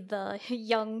usually the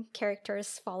young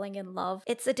characters falling in love,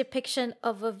 it's a depiction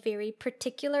of a very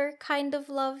particular kind of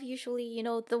love, usually, you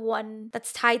know, the one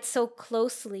that's tied so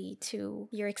closely to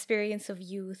your experience of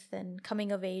youth and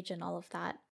coming of age and all of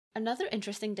that. Another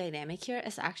interesting dynamic here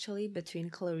is actually between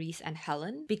Clarice and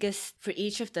Helen, because for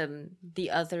each of them,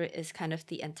 the other is kind of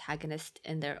the antagonist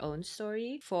in their own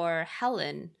story. For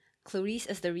Helen, Clarice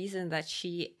is the reason that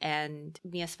she and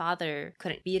Mia's father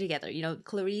couldn't be together. You know,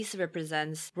 Clarice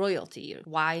represents royalty,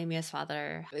 why Mia's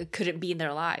father couldn't be in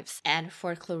their lives. And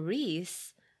for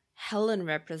Clarice, Helen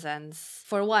represents,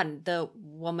 for one, the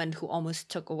woman who almost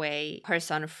took away her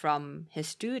son from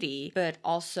his duty, but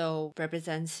also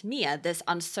represents Mia, this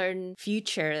uncertain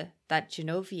future that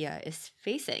Genovia is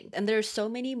facing. And there are so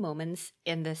many moments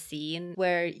in the scene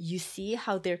where you see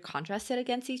how they're contrasted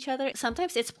against each other.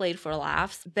 Sometimes it's played for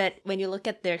laughs, but when you look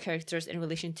at their characters in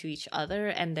relation to each other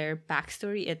and their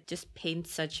backstory, it just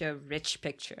paints such a rich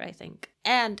picture, I think.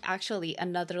 And actually,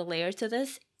 another layer to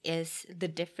this is the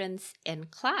difference in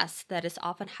class that is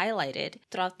often highlighted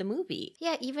throughout the movie.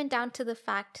 Yeah, even down to the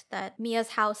fact that Mia's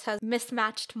house has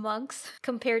mismatched mugs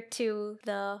compared to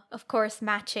the, of course,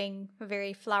 matching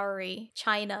very flowery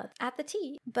china at the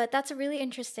tea. But that's a really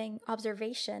interesting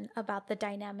observation about the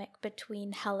dynamic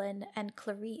between Helen and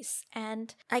Clarice.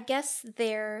 And I guess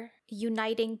their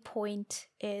uniting point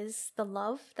is the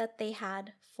love that they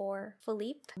had for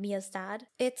Philippe, Mia's dad.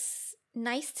 It's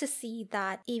nice to see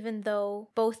that even though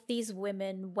both these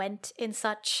women went in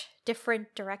such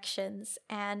different directions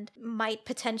and might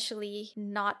potentially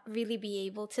not really be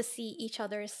able to see each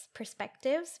other's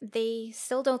perspectives, they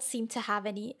still don't seem to have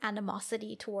any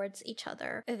animosity towards each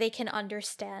other. They can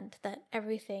understand that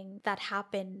everything that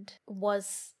happened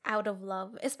was out of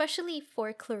love. Especially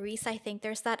for Clarice, I think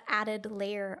there's that added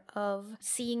layer of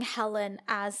seeing Helen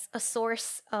as a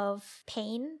source of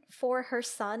pain for her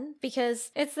son,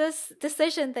 because it's this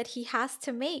decision that he has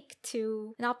to make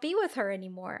to not be with her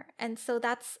anymore. And so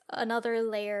that's another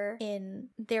layer in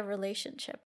their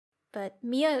relationship. But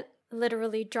Mia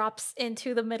literally drops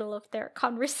into the middle of their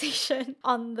conversation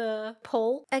on the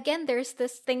pole. Again, there's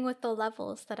this thing with the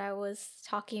levels that I was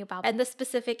talking about, and the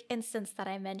specific instance that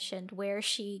I mentioned where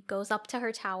she goes up to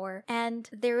her tower, and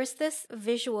there is this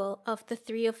visual of the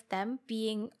three of them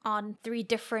being on three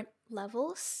different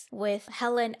levels, with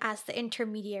Helen as the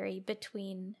intermediary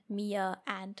between Mia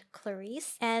and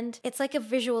Clarice. And it's like a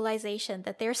visualization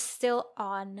that they're still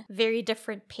on very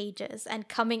different pages and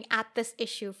coming at this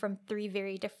issue from three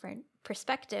very different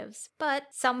perspectives, but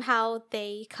somehow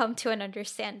they come to an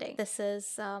understanding. This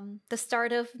is the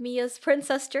start of Mia's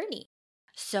princess journey.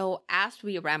 So as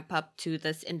we ramp up to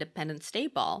this Independence Day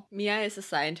ball, Mia is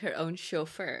assigned her own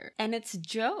chauffeur, and it's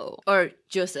Joe, or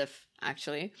Joseph,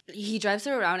 actually. He drives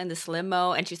her around in this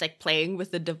limo, and she's like playing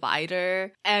with the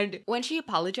divider. And when she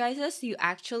apologizes, you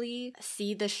actually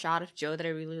see the shot of Joe that I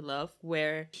really love,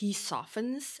 where he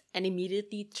softens and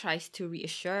immediately tries to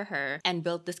reassure her and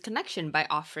build this connection by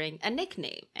offering a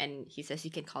nickname. And he says,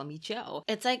 "You can call me Joe."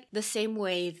 It's like the same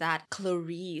way that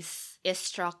Clarice is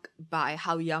struck by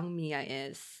how young Mia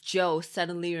is. Joe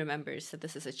suddenly remembers that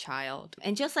this is a child.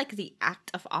 And just like the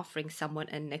act of offering someone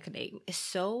a nickname is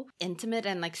so intimate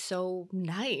and like so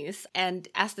nice. And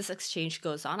as this exchange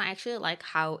goes on, I actually like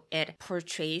how it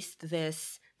portrays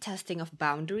this testing of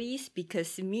boundaries,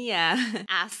 because Mia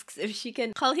asks if she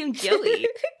can call him Joey.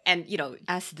 And, you know,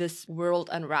 as this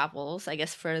world unravels, I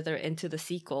guess further into the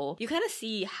sequel, you kind of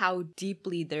see how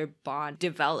deeply their bond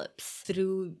develops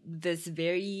through this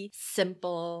very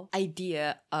simple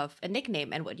idea of a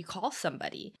nickname and what you call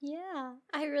somebody. Yeah,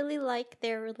 I really like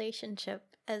their relationship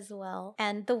as well,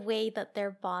 and the way that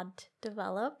their bond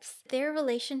develops. Their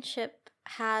relationship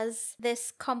has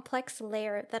this complex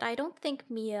layer that I don't think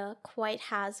Mia quite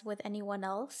has with anyone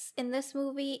else in this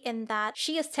movie, in that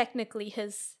she is technically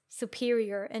his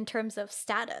superior in terms of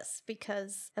status,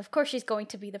 because of course she's going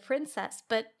to be the princess,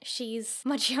 but she's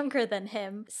much younger than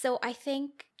him. So I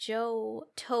think Joe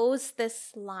toes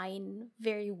this line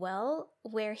very well,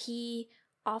 where he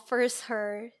offers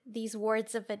her these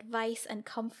words of advice and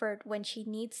comfort when she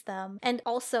needs them, and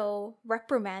also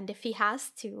reprimand if he has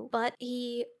to. But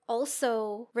he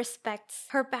also respects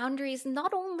her boundaries,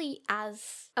 not only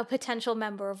as a potential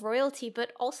member of royalty,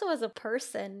 but also as a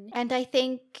person. And I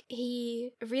think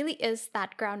he really is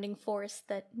that grounding force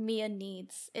that Mia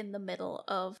needs in the middle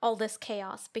of all this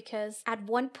chaos, because at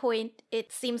one point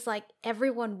it seems like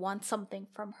everyone wants something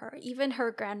from her, even her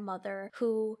grandmother,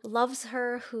 who loves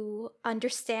her, who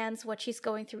understands what she's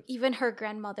going through. Even her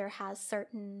grandmother has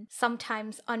certain,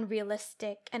 sometimes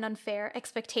unrealistic and unfair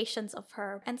expectations of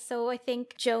her. And so I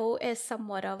think Joe is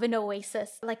somewhat of an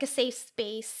oasis, like a safe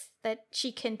space that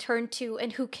she can turn to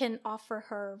and who can offer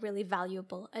her really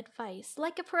valuable advice,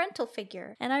 like a parental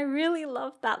figure. And I really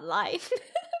love that line.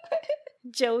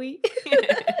 Joey.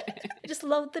 I just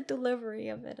love the delivery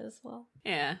of it as well.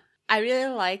 Yeah. I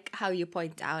really like how you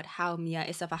point out how Mia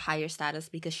is of a higher status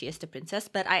because she is the princess,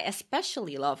 but I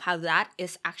especially love how that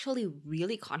is actually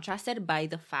really contrasted by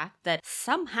the fact that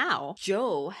somehow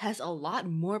Joe has a lot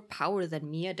more power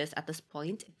than Mia does at this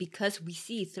point, because we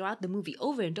see throughout the movie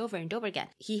over and over and over again,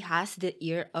 he has the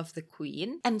ear of the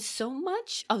queen, and so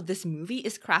much of this movie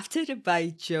is crafted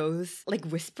by Joe's like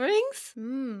whisperings.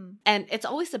 And it's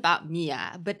always about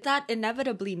Mia, but that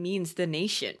inevitably means the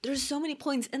nation. There's so many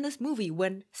points in this movie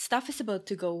when stuff is about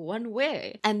to go one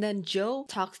way, and then Joe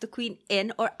talks the queen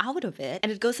in or out of it,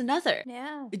 and it goes another.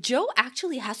 Yeah. Joe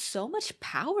actually has so much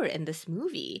power in this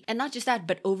movie. And not just that,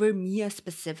 but over Mia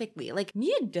specifically. Like,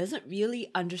 Mia doesn't really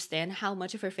understand how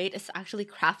much of her fate is actually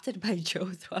crafted by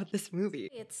Joe throughout this movie.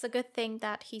 It's a good thing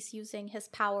that he's using his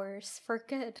powers for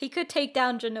good. He could take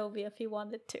down Genovia if he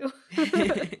wanted to.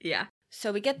 Yeah.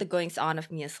 So we get the goings on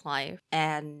of Mia's life,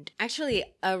 and actually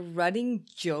a running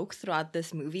joke throughout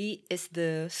this movie is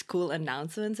the school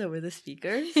announcements over the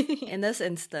speakers. In this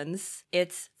instance,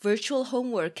 it's virtual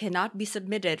homework cannot be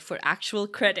submitted for actual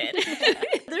credit.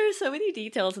 There are so many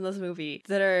details in this movie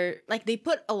that are like, they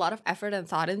put a lot of effort and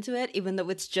thought into it, even though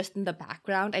it's just in the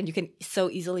background and you can so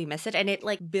easily miss it. And it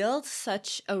like builds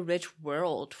such a rich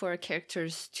world for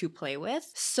characters to play with.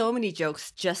 So many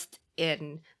jokes just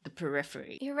in the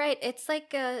periphery. You're right. It's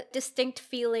like a distinct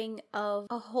feeling of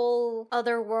a whole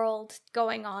other world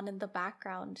going on in the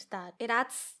background that it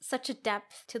adds such a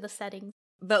depth to the setting.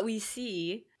 But we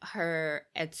see her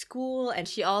at school, and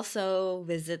she also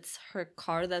visits her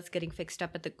car that's getting fixed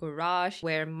up at the garage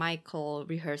where Michael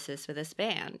rehearses with his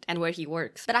band and where he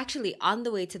works. But actually, on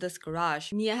the way to this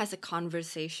garage, Mia has a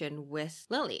conversation with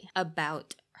Lily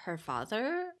about her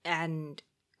father and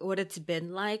what it's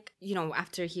been like,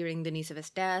 after hearing the news of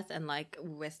his death and like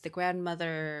with the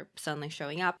grandmother suddenly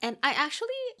showing up. And I actually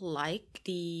like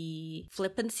the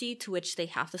flippancy to which they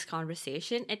have this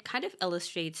conversation. It kind of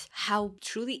illustrates how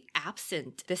truly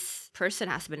absent this person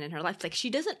has been in her life. Like, she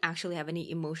doesn't actually have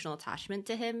any emotional attachment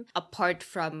to him apart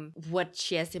from what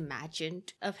she has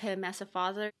imagined of him as a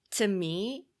father. To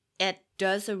me, it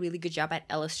does a really good job at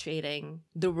illustrating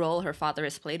the role her father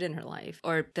has played in her life,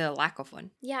 or the lack of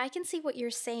one. Yeah, I can see what you're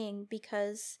saying,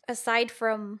 because aside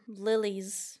from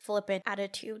Lily's flippant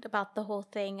attitude about the whole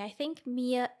thing, I think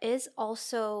Mia is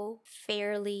also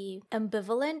fairly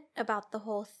ambivalent about the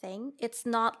whole thing. It's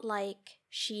not like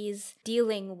she's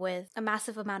dealing with a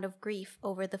massive amount of grief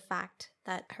over the fact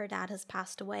that her dad has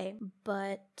passed away.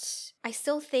 But I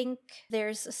still think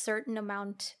there's a certain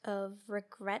amount of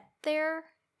regret there,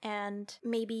 and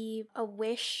maybe a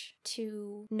wish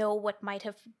to know what might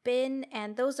have been.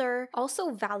 And those are also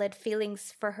valid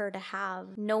feelings for her to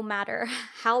have, no matter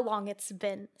how long it's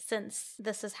been since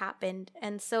this has happened.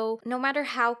 And so no matter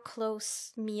how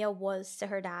close Mia was to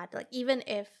her dad, like even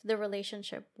if the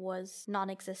relationship was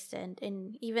non-existent,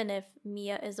 and even if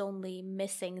Mia is only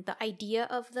missing the idea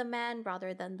of the man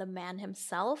rather than the man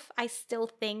himself, I still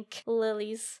think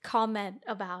Lily's comment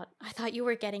about, I thought you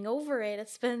were getting over it,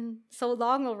 it's been so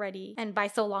long already, and by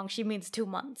so long she means 2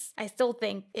 months, I still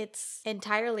think it's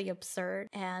entirely absurd.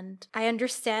 And I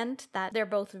understand that they're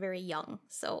both very young,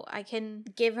 so I can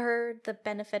give her the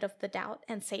benefit of the doubt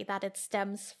and say that it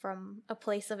stems from a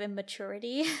place of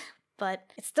immaturity. But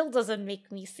it still doesn't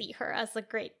make me see her as a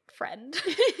great friend.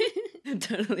 I'm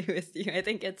totally with you. I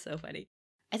think it's so funny.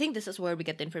 I think this is where we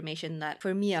get the information that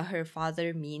for Mia, her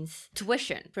father means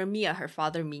tuition. For Mia, her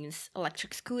father means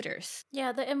electric scooters.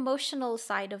 Yeah, the emotional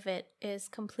side of it is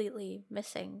completely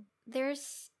missing.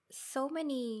 There's so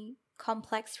many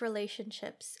complex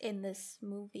relationships in this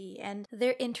movie, and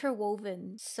they're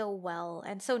interwoven so well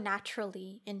and so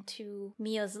naturally into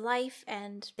Mia's life,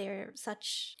 and they're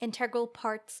such integral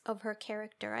parts of her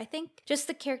character. I think just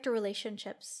the character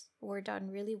relationships were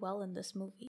done really well in this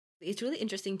movie. It's really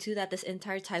interesting too that this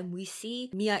entire time we see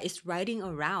Mia is riding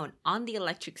around on the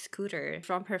electric scooter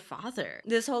from her father.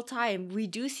 This whole time we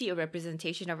do see a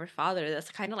representation of her father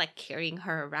that's kind of like carrying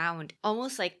her around,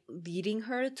 almost like leading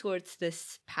her towards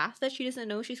this path that she doesn't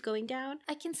know she's going down.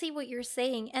 I can see what you're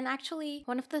saying, and actually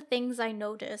one of the things I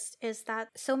noticed is that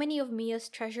so many of Mia's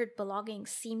treasured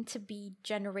belongings seem to be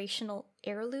generational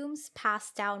heirlooms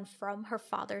passed down from her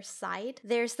father's side.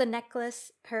 There's the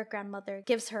necklace her grandmother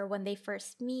gives her when they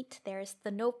first meet. There's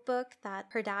the notebook that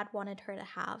her dad wanted her to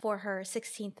have for her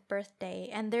 16th birthday.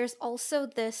 And there's also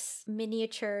this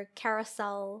miniature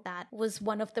carousel that was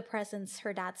one of the presents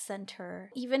her dad sent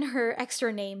her. Even her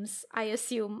extra names, I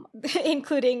assume,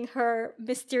 including her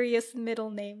mysterious middle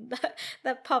name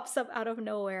that pops up out of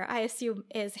nowhere, I assume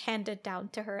is handed down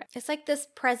to her. It's like this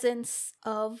presence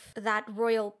of that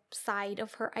royal side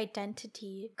of her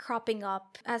identity cropping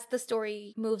up as the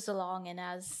story moves along and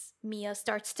as Mia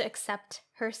starts to accept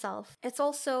herself. It's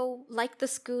also, like the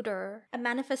scooter, a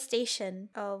manifestation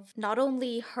of not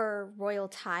only her royal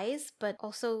ties, but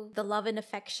also the love and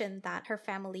affection that her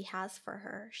family has for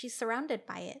her. She's surrounded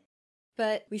by it.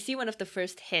 But we see one of the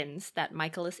first hints that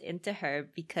Michael is into her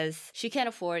because she can't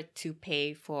afford to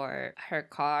pay for her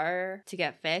car to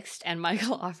get fixed, and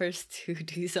Michael offers to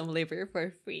do some labor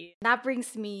for free. That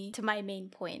brings me to my main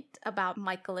point about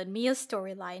Michael and Mia's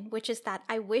storyline, which is that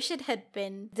I wish it had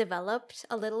been developed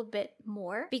a little bit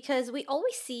more, because we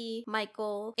always see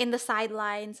Michael in the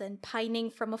sidelines and pining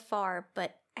from afar,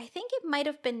 but I think it might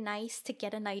have been nice to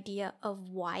get an idea of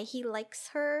why he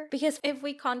likes her. Because if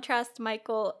we contrast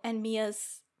Michael and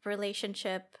Mia's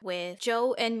relationship with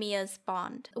Joe and Mia's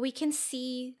bond, we can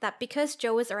see that because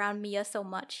Joe is around Mia so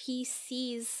much, he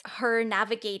sees her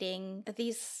navigating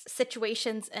these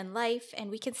situations in life,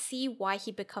 and we can see why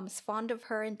he becomes fond of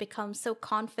her and becomes so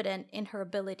confident in her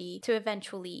ability to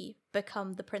eventually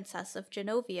become the Princess of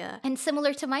Genovia. And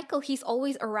similar to Michael, he's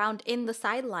always around in the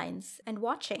sidelines and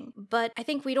watching. But I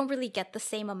think we don't really get the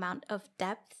same amount of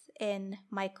depth in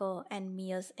Michael and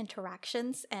Mia's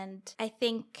interactions. And I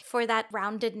think for that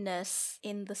roundedness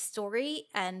in the story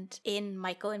and in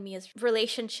Michael and Mia's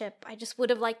relationship, I just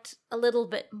would have liked a little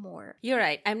bit more. You're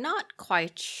right. I'm not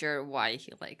quite sure why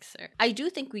he likes her. I do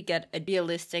think we get a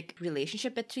realistic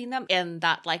relationship between them in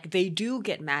that, like, they do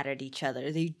get mad at each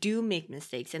other. They do make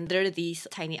mistakes. And there are these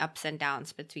tiny ups and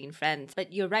downs between friends.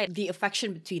 But you're right. The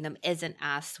affection between them isn't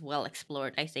as well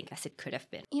explored, I think, as it could have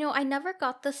been. You know, I never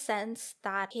got the sense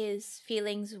that his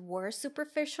feelings were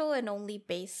superficial and only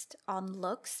based on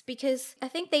looks, because I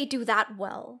think they do that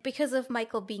well. Because of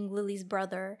Michael being Lily's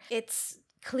brother, it's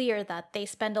clear that they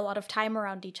spend a lot of time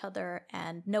around each other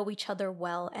and know each other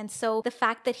well. And so the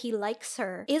fact that he likes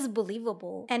her is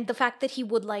believable. And the fact that he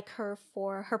would like her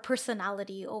for her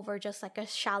personality over just like a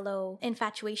shallow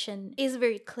infatuation is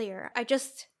very clear. I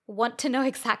just want to know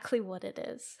exactly what it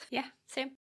is. Yeah,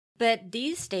 same. But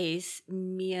these days,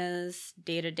 Mia's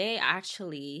day-to-day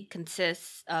actually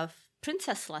consists of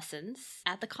princess lessons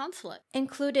at the consulate.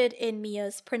 Included in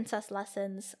Mia's princess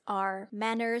lessons are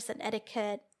manners and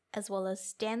etiquette, as well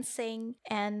as dancing.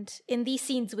 And in these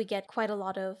scenes, we get quite a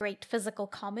lot of great physical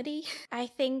comedy. I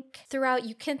think throughout,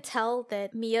 you can tell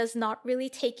that Mia's not really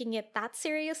taking it that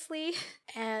seriously.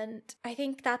 And I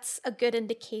think that's a good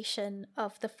indication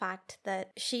of the fact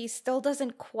that she still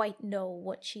doesn't quite know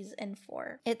what she's in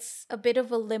for. It's a bit of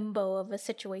a limbo of a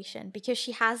situation because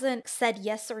she hasn't said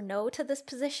yes or no to this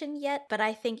position yet. But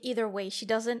I think either way, she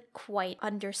doesn't quite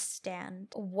understand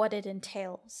what it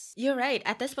entails. You're right.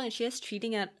 At this point, she is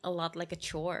treating it a lot like a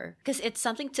chore because it's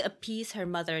something to appease her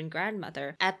mother and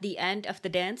grandmother. At the end of the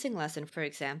dancing lesson, for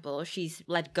example, she's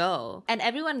let go, and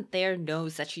everyone there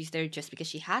knows that she's there just because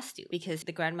she has to, because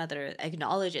the grandmother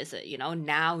acknowledges it, you know,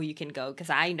 now you can go because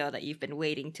I know that you've been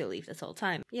waiting to leave this whole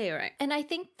time. Yeah, you're right. And I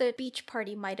think the beach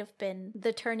party might have been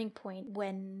the turning point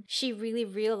when she really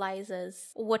realizes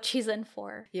what she's in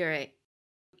for. You're right.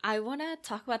 I want to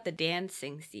talk about the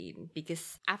dancing scene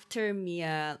because after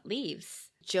Mia leaves,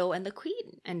 Joe and the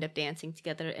Queen end up dancing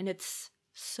together, and it's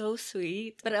so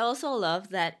sweet. But I also love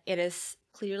that it is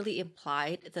clearly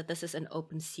implied that this is an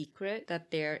open secret, that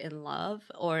they're in love,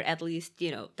 or at least, you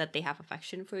know, that they have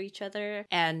affection for each other,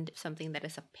 and something that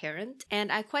is apparent.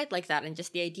 And I quite like that, and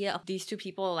just the idea of these two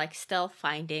people like still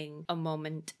finding a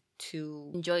moment to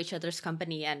enjoy each other's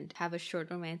company and have a short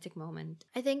romantic moment.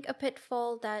 I think a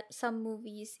pitfall that some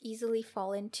movies easily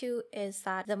fall into is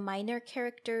that the minor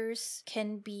characters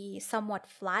can be somewhat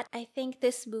flat. I think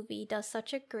this movie does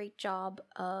such a great job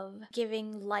of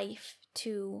giving life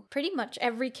to pretty much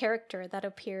every character that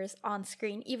appears on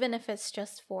screen, even if it's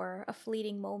just for a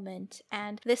fleeting moment.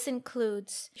 And this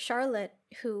includes Charlotte,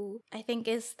 who I think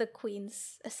is the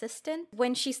Queen's assistant.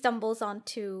 When she stumbles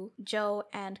onto Joe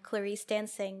and Clarice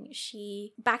dancing,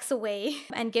 she backs away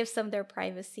and gives them their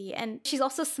privacy. And she's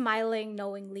also smiling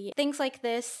knowingly. Things like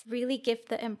this really give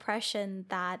the impression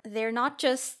that they're not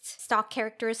just stock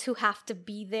characters who have to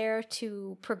be there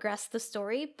to progress the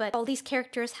story, but all these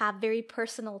characters have very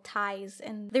personal ties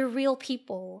and they're real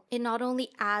people. It not only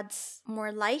adds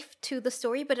more life to the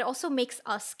story, but it also makes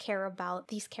us care about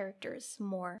these characters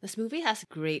more. This movie has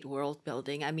great world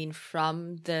building. I mean,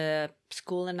 from the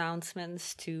school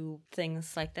announcements to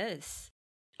things like this.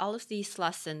 All of these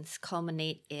lessons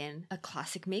culminate in a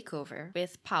classic makeover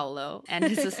with Paolo and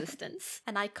his assistants.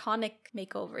 An iconic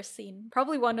makeover scene.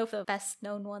 Probably one of the best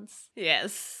known ones.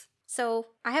 Yes. So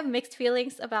I have mixed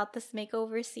feelings about this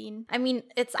makeover scene. I mean,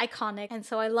 it's iconic, and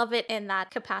so I love it in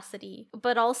that capacity.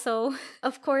 But also,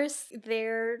 of course,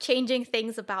 they're changing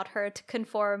things about her to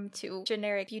conform to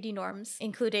generic beauty norms,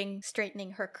 including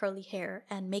straightening her curly hair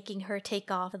and making her take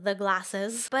off the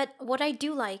glasses. But what I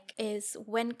do like is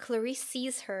when Clarice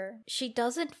sees her, she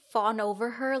doesn't fawn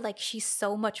over her like she's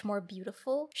so much more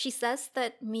beautiful. She says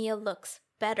that Mia looks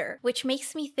better, which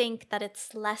makes me think that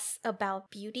it's less about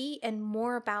beauty and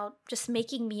more about just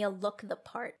making Mia look the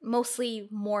part, mostly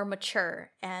more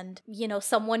mature and, you know,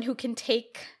 someone who can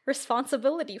take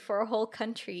responsibility for a whole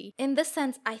country. In this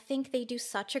sense, I think they do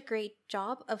such a great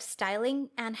job of styling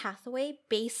Anne Hathaway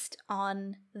based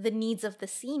on the needs of the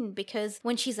scene, because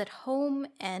when she's at home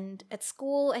and at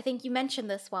school, I think you mentioned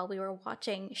this while we were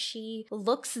watching, she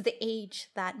looks the age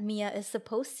that Mia is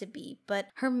supposed to be, but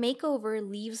her makeover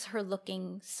leaves her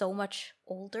looking so much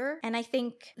older. And I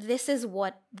think this is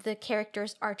what the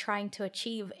characters are trying to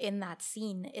achieve in that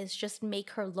scene, is just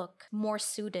make her look more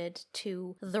suited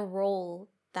to the role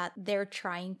that they're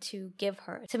trying to give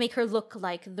her, to make her look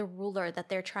like the ruler that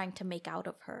they're trying to make out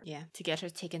of her. Yeah, to get her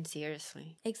taken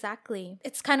seriously. Exactly.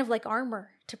 It's kind of like armor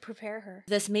to prepare her.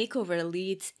 This makeover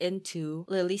leads into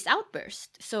Lily's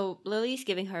outburst. So Lily's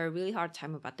giving her a really hard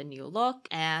time about the new look,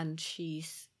 and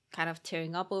she's kind of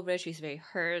tearing up over it. She's very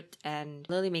hurt. And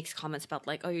Lily makes comments about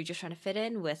like, oh, you're just trying to fit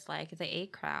in with like the A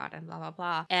crowd and blah, blah,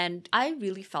 blah. And I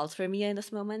really felt for Mia in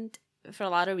this moment for a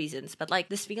lot of reasons, but like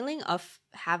this feeling of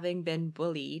having been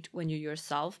bullied when you're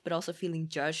yourself, but also feeling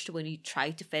judged when you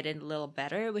try to fit in a little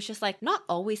better, which is like not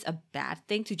always a bad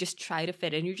thing to just try to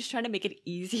fit in. You're just trying to make it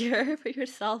easier for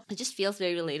yourself. It just feels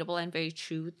very relatable and very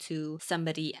true to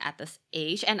somebody at this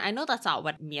age. And I know that's not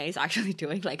what Mia is actually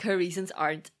doing. Like her reasons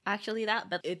aren't actually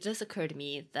that, but it just occurred to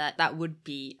me that that would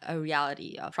be a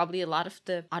reality of probably a lot of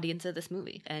the audience of this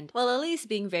movie. And while Lily's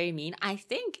being very mean, I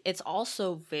think it's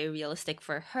also very realistic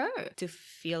for her to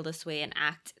feel this way and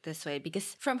act this way, because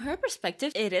from her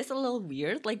perspective, it is a little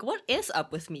weird. Like, what is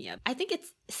up with Mia? I think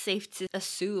it's safe to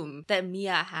assume that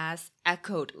Mia has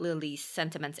echoed Lily's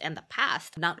sentiments in the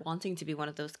past, not wanting to be one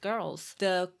of those girls.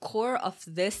 The core of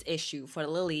this issue for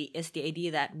Lily is the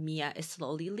idea that Mia is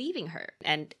slowly leaving her.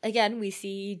 And again, we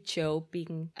see Joe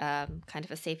being kind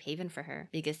of a safe haven for her,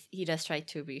 because he does try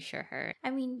to reassure her. I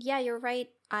mean, yeah, you're right.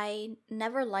 I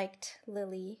never liked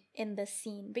Lily in this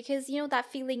scene because, you know,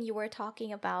 that feeling you were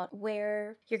talking about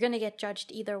where you're gonna get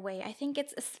judged either way. I think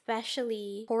it's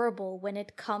especially horrible when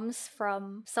it comes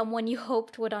from someone you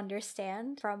hoped would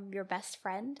understand, from your best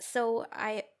friend. So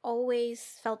I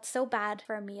always felt so bad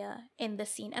for Mia in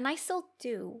this scene, and I still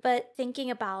do. But thinking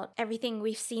about everything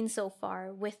we've seen so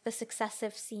far with the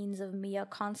successive scenes of Mia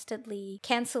constantly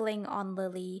canceling on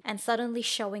Lily and suddenly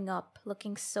showing up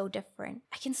looking so different,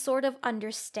 I can sort of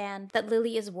understand that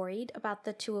Lily is worried about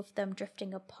the two of them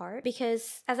drifting apart,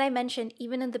 because as I mentioned,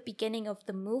 even in the beginning of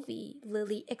the movie,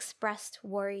 Lily expressed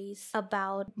worries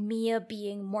about Mia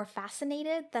being more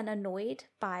fascinated than annoyed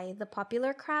by the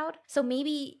popular crowd. So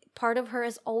maybe part of her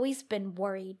has always been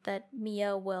worried that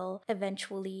Mia will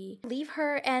eventually leave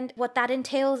her, and what that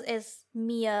entails is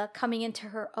Mia coming into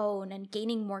her own and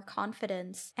gaining more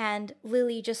confidence, and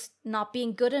Lily just not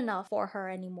being good enough for her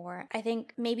anymore. I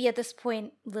think maybe at this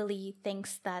point Lily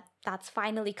thinks that that's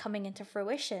finally coming into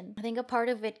fruition. I think a part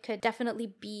of it could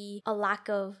definitely be a lack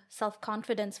of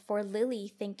self-confidence for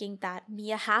Lily, thinking that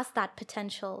Mia has that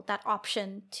potential, that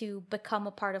option to become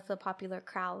a part of the popular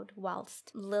crowd,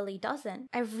 whilst Lily doesn't.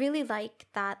 I really like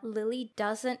that Lily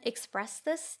doesn't express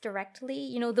this directly.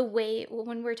 You know, the way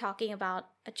when we're talking about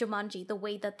Jumanji, the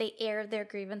way that they air their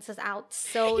grievances out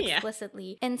so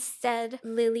explicitly. Instead,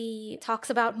 Lily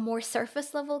talks about more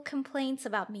surface level complaints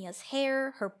about Mia's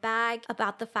hair, her bag,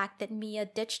 about the fact that Mia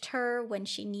ditched her when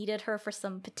she needed her for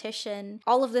some petition.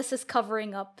 All of this is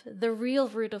covering up the real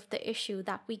root of the issue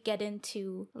that we get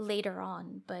into later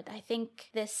on. But I think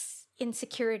this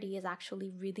insecurity is actually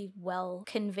really well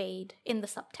conveyed in the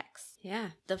subtext. Yeah,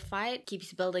 the fight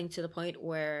keeps building to the point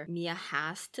where Mia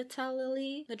has to tell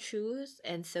Lily the truth,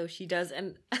 and so she does.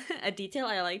 And a detail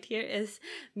I liked here is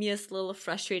Mia's little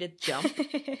frustrated jump.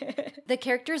 The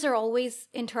characters are always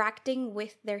interacting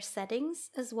with their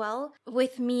settings as well.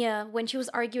 With Mia, when she was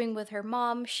arguing with her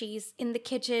mom, she's in the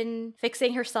kitchen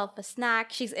fixing herself a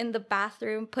snack. She's in the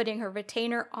bathroom putting her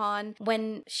retainer on.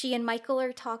 When she and Michael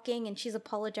are talking and she's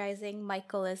apologizing,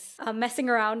 Michael is messing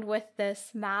around with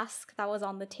this mask that was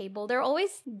on the table. They're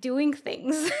always doing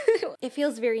things. It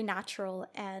feels very natural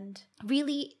and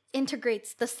really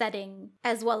integrates the setting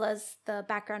as well as the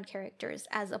background characters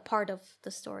as a part of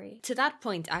the story. To that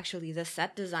point, actually, the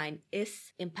set design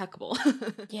is impeccable.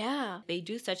 Yeah. They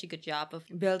do such a good job of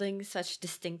building such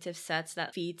distinctive sets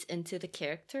that feeds into the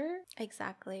character.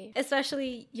 Exactly.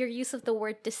 Especially your use of the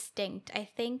word distinct. I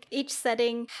think each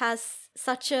setting has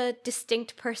such a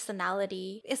distinct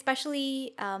personality,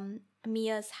 especially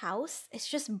Mia's house is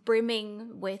just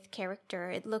brimming with character.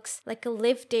 It looks like a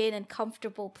lived-in and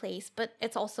comfortable place, but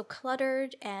it's also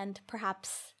cluttered and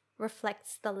perhaps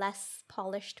reflects the less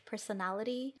polished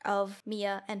personality of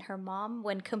Mia and her mom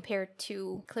when compared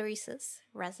to Clarice's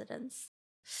residence.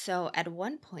 So at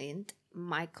one point,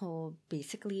 Michael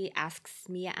basically asks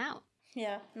Mia out.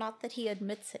 Yeah, not that he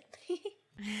admits it.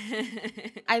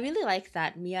 I really like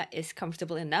that Mia is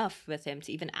comfortable enough with him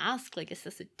to even ask, like, is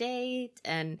this a date?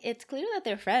 And it's clear that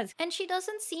they're friends. And she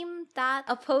doesn't seem that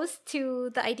opposed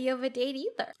to the idea of a date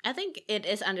either. I think it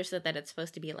is understood that it's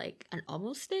supposed to be like an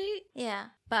almost date. Yeah.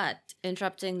 But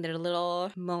interrupting their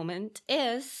little moment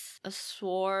is a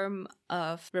swarm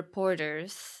of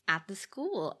reporters at the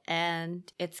school.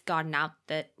 And it's gotten out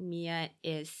that Mia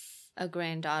is a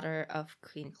granddaughter of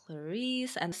Queen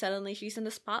Clarice, and suddenly she's in the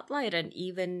spotlight, and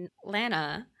even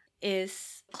Lana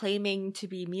is claiming to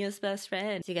be Mia's best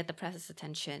friend to get the press's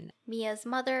attention. Mia's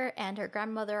mother and her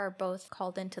grandmother are both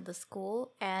called into the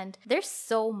school, and there's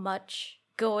so much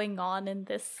going on in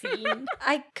this scene.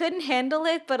 I couldn't handle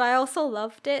it, but I also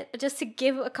loved it. Just to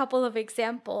give a couple of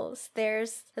examples,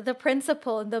 there's the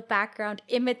principal in the background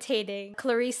imitating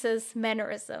Clarice's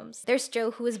mannerisms. There's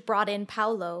Joe, who has brought in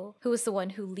Paolo, who was the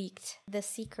one who leaked the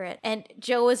secret, and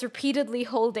Joe is repeatedly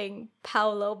holding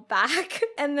Paolo back.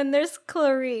 And then there's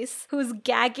Clarice, who's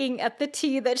gagging at the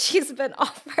tea that she's been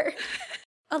offered.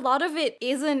 A lot of it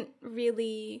isn't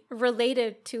really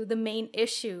related to the main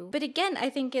issue. But again, I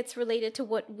think it's related to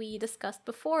what we discussed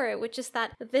before, which is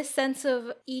that this sense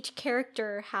of each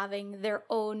character having their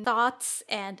own thoughts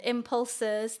and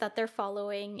impulses that they're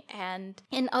following. And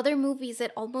in other movies,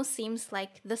 it almost seems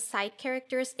like the side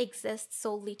characters exist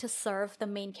solely to serve the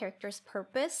main character's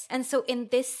purpose. And so in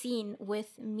this scene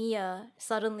with Mia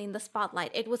suddenly in the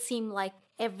spotlight, it would seem like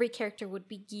every character would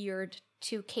be geared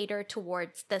to cater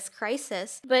towards this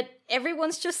crisis, but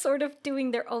everyone's just sort of doing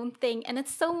their own thing, and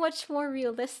it's so much more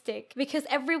realistic because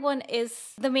everyone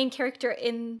is the main character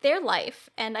in their life,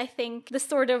 and I think the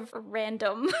sort of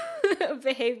random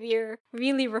behavior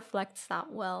really reflects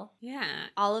that well. Yeah,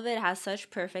 all of it has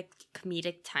such perfect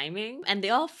comedic timing, and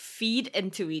they all feed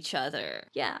into each other.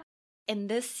 Yeah. In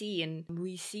this scene,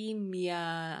 we see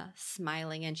Mia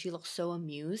smiling and she looks so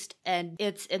amused. And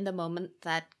it's in the moment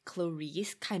that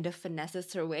Clarice kind of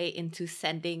finesses her way into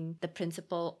sending the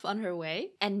principal on her way.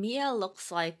 And Mia looks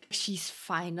like she's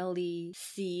finally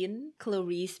seen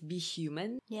Clarice be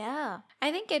human. Yeah.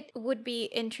 I think it would be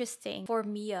interesting for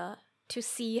Mia to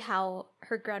see how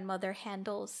her grandmother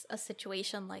handles a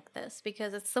situation like this,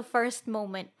 because it's the first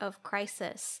moment of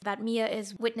crisis that Mia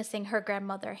is witnessing her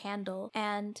grandmother handle.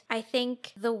 And I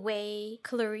think the way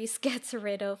Clarice gets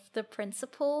rid of the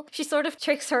principal, she sort of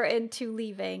tricks her into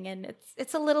leaving, and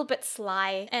it's a little bit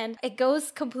sly, and it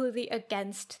goes completely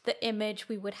against the image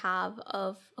we would have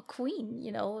of a queen,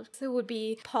 you know, who would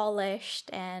be polished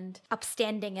and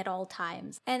upstanding at all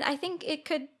times. And I think it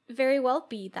could very well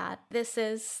be that this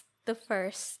is the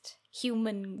first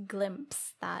human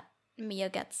glimpse that Mia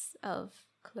gets of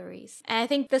Clarice. And I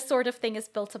think this sort of thing is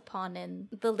built upon in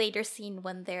the later scene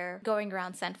when they're going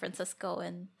around San Francisco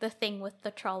and the thing with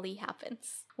the trolley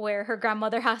happens, where her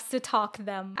grandmother has to talk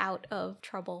them out of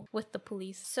trouble with the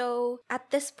police. So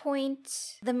at this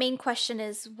point, the main question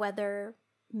is whether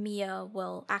Mia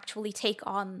will actually take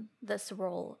on this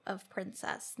role of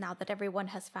princess now that everyone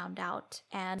has found out.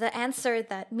 And the answer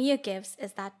that Mia gives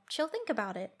is that she'll think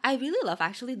about it. I really love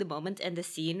actually the moment in the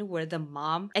scene where the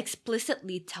mom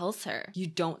explicitly tells her, you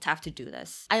don't have to do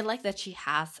this. I like that she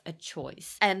has a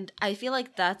choice. And I feel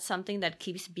like that's something that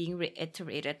keeps being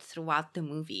reiterated throughout the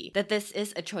movie, that this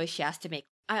is a choice she has to make.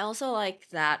 I also like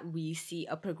that we see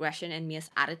a progression in Mia's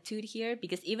attitude here,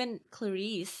 because even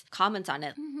Clarice comments on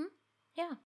it. Mm-hmm.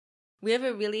 Yeah. We have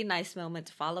a really nice moment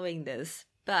following this,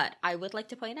 but I would like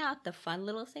to point out the fun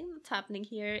little thing that's happening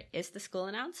here is the school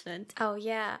announcement. Oh,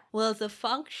 yeah. Will the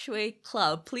Feng Shui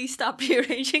Club please stop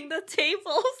rearranging the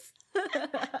tables?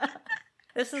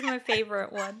 This is my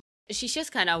favorite one. She's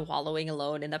just kind of wallowing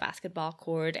alone in the basketball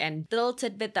court, and the little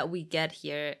tidbit that we get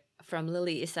here from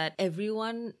Lily is that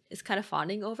everyone is kind of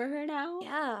fawning over her now.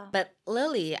 Yeah. But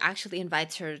Lily actually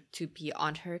invites her to be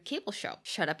on her cable show.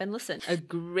 Shut Up and Listen. A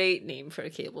great name for a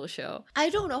cable show. I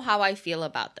don't know how I feel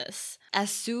about this. As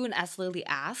soon as Lily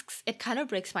asks, it kind of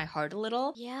breaks my heart a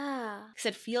little. Yeah. Because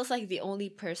it feels like the only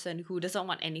person who doesn't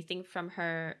want anything from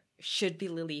her should be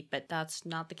Lily, but that's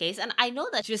not the case. And I know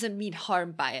that she doesn't mean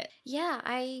harm by it. Yeah,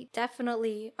 I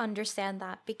definitely understand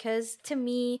that, because to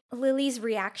me, Lily's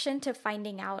reaction to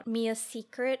finding out Mia's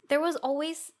secret, there was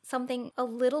always something a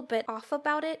little bit off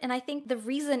about it. And I think the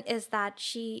reason is that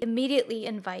she immediately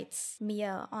invites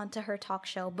Mia onto her talk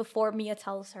show before Mia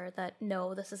tells her that,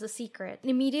 no, this is a secret.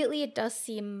 And immediately it does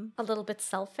seem a little bit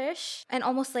selfish, and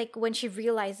almost like when she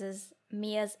realizes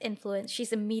Mia's influence,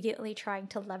 she's immediately trying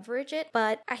to leverage it.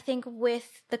 But I think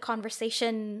with the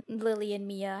conversation Lily and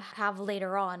Mia have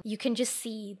later on, you can just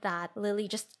see that Lily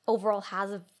just overall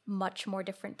has a much more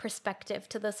different perspective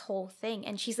to this whole thing,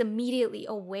 and she's immediately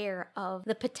aware of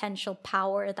the potential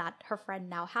power that her friend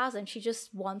now has, and she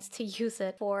just wants to use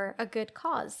it for a good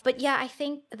cause. But yeah, I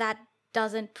think that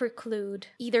doesn't preclude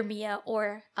either Mia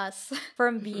or us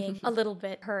from being a little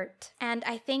bit hurt. And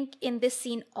I think in this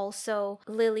scene also,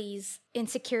 Lily's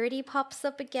insecurity pops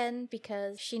up again,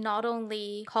 because she not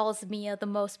only calls Mia the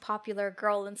most popular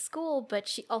girl in school, but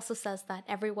she also says that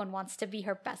everyone wants to be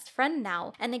her best friend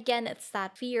now. And again, it's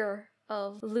that fear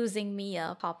of losing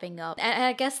Mia popping up. And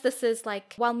I guess this is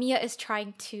like, while Mia is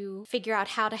trying to figure out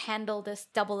how to handle this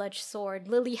double-edged sword,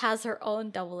 Lily has her own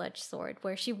double-edged sword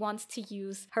where she wants to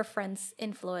use her friend's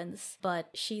influence, but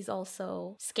she's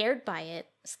also scared by it.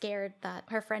 scared that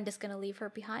her friend is going to leave her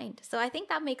behind. So I think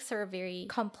that makes her a very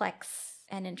complex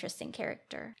and interesting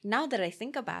character. Now that I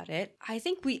think about it, I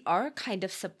think we are kind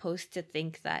of supposed to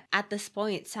think that at this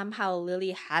point, somehow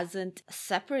Lily hasn't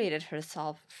separated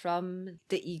herself from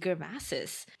the eager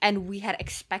masses. And we had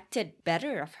expected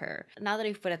better of her. Now that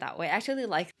you've put it that way, I actually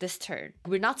like this turn.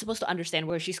 We're not supposed to understand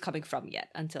where she's coming from yet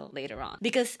until later on.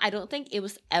 Because I don't think it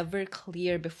was ever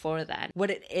clear before then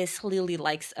what it is Lily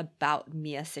likes about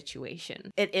Mia's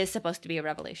situation. It is supposed to be a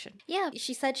revelation. Yeah,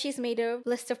 she said she's made a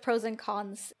list of pros and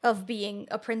cons of being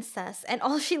a princess, and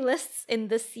all she lists in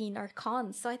this scene are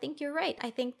cons. So I think you're right. I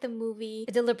think the movie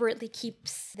deliberately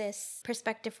keeps this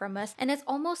perspective from us, and it's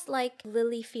almost like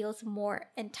Lily feels more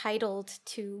entitled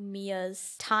to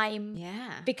Mia's time.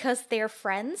 Yeah. Because they're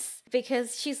friends.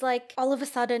 Because she's like, all of a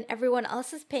sudden everyone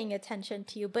else is paying attention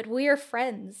to you, but we're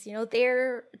friends. You know,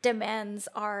 their demands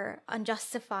are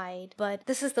unjustified, but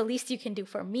this is the least you can do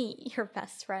for me, your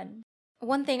best friend.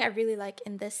 One thing I really like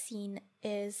in this scene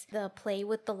is the play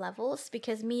with the levels,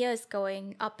 because Mia is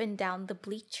going up and down the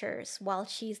bleachers while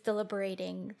she's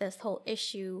deliberating this whole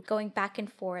issue, going back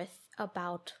and forth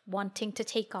about wanting to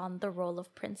take on the role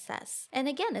of princess. And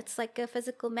again, it's like a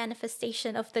physical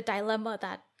manifestation of the dilemma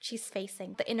that she's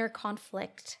facing, the inner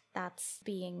conflict that's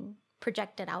being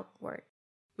projected outward.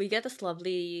 We get this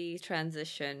lovely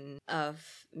transition of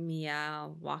Mia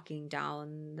walking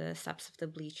down the steps of the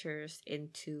bleachers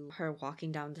into her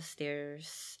walking down the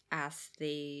stairs as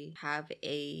they have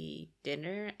a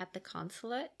dinner at the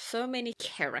consulate. So many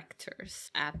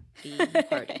characters at the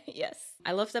party. Yes.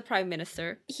 I love the Prime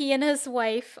Minister. He and his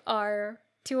wife are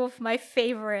two of my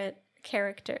favorite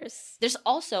characters. There's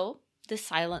also the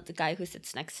silent guy who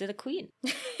sits next to the queen.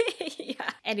 Yeah.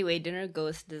 Anyway, dinner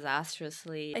goes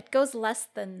disastrously. It goes less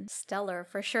than stellar,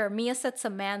 for sure. Mia sets a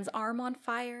man's arm on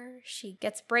fire. She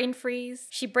gets brain freeze.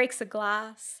 She breaks a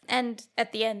glass. And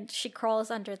at the end, she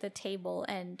crawls under the table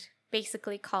and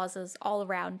basically causes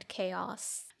all-around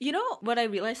chaos. You know what I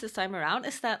realized this time around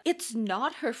is that it's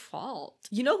not her fault.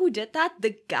 You know who did that?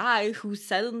 The guy who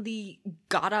suddenly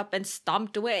got up and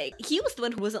stomped away. He was the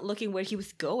one who wasn't looking where he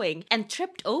was going and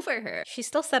tripped over her. She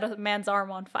still set a man's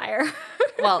arm on fire.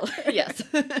 Well, yes.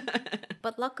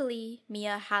 But luckily,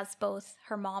 Mia has both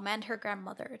her mom and her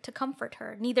grandmother to comfort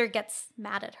her. Neither gets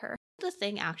mad at her. The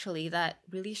thing actually that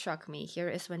really struck me here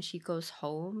is when she goes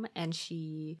home and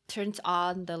she turns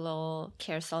on the little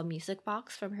carousel music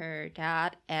box from her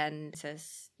dad and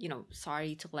says, you know,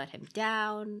 sorry to let him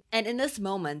down. And in this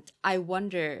moment, I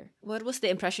wonder, what was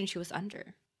the impression she was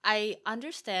under? I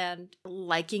understand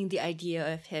liking the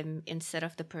idea of him instead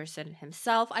of the person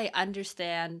himself. I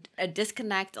understand a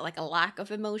disconnect, like a lack of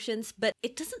emotions, but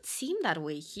it doesn't seem that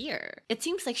way here. It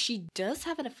seems like she does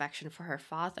have an affection for her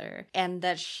father and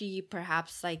that she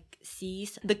perhaps like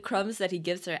sees the crumbs that he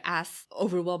gives her as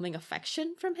overwhelming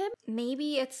affection from him.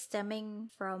 Maybe it's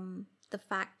stemming from the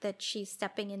fact that she's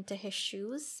stepping into his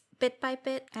shoes bit by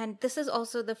bit. And this is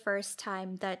also the first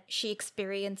time that she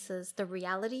experiences the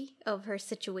reality of her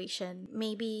situation.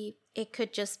 Maybe it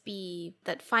could just be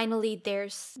that finally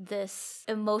there's this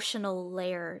emotional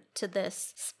layer to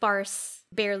this sparse,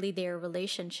 barely there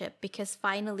relationship, because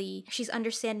finally she's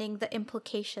understanding the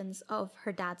implications of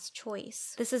her dad's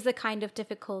choice. This is the kind of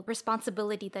difficult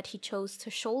responsibility that he chose to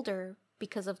shoulder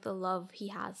because of the love he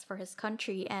has for his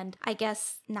country. And I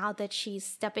guess now that she's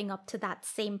stepping up to that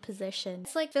same position,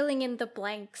 it's like filling in the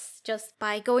blanks just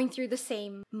by going through the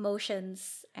same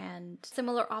motions and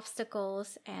similar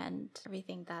obstacles and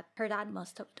everything that her dad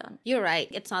must have done. You're right.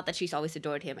 It's not that she's always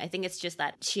adored him. I think it's just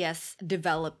that she has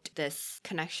developed this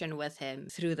connection with him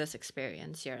through this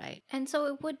experience. You're right. And so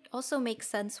it would also make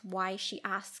sense why she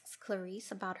asks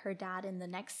Clarice about her dad in the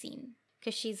next scene,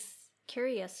 because she's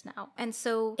curious now. And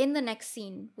so in the next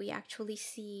scene, we actually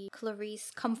see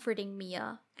Clarice comforting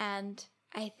Mia, and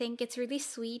I think it's really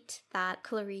sweet that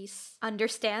Clarice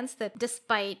understands that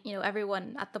despite,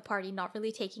 everyone at the party not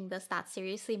really taking this that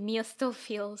seriously, Mia still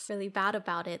feels really bad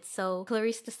about it. So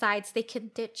Clarice decides they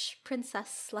can ditch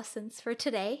princess lessons for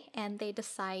today, and they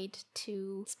decide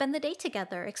to spend the day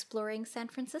together exploring San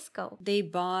Francisco. They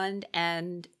bond,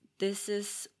 and this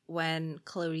is when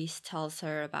Clarice tells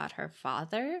her about her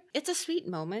father. It's a sweet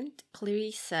moment.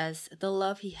 Clarice says the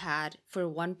love he had for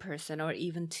one person or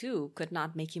even two could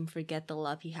not make him forget the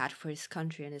love he had for his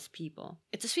country and his people.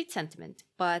 It's a sweet sentiment,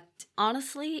 but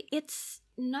honestly, it's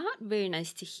not very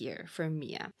nice to hear from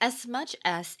Mia. As much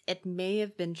as it may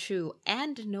have been true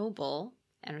and noble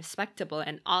and respectable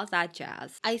and all that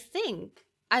jazz, I think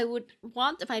I would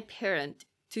want my parent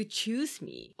to choose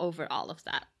me over all of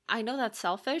that. I know that's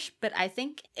selfish, but I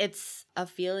think it's a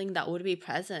feeling that would be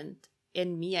present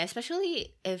in Mia,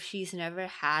 especially if she's never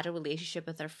had a relationship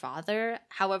with her father,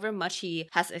 however much he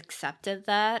has accepted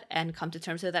that and come to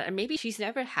terms with that, and maybe she's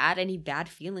never had any bad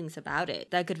feelings about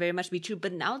it. That could very much be true.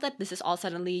 But now that this is all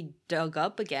suddenly dug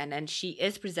up again and she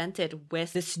is presented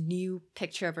with this new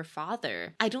picture of her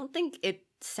father, I don't think it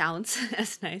sounds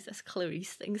as nice as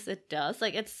Clarice thinks it does.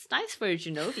 Like, it's nice for a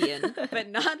Genovian, but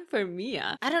not for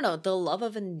Mia. I don't know, the love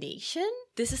of a nation?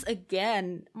 This is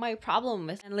again my problem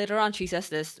with, and later on she says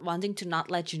this, wanting to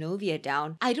not let Genovia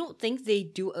down. I don't think they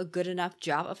do a good enough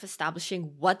job of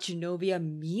establishing what Genovia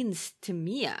means to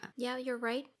Mia. Yeah, you're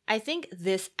right. I think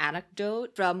this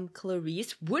anecdote from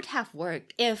Clarice would have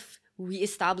worked if we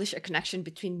establish a connection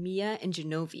between Mia and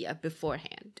Genovia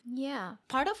beforehand. Yeah.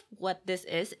 Part of what this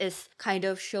is kind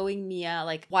of showing Mia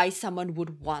like why someone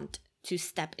would want to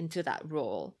step into that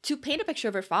role, to paint a picture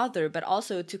of her father, but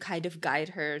also to kind of guide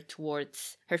her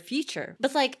towards her future.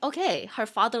 But like, okay, her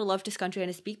father loved his country and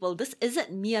his people. This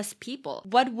isn't Mia's people.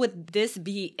 What would this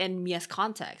be in Mia's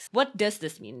context? What does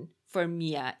this mean for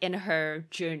Mia in her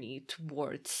journey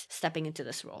towards stepping into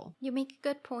this role? You make a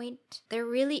good point. There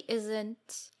really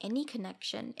isn't any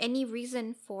connection, any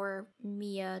reason for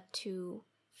Mia to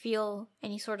feel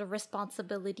any sort of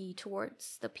responsibility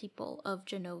towards the people of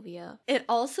Genovia. It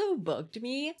also bugged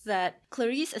me that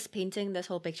Clarice is painting this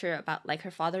whole picture about like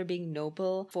her father being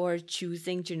noble for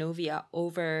choosing Genovia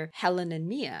over Helen and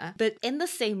Mia. But in the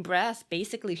same breath,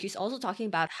 basically, she's also talking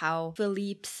about how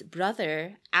Philippe's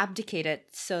brother abdicated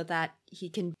so that he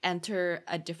can enter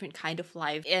a different kind of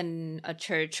life in a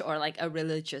church or like a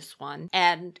religious one.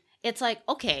 And it's like,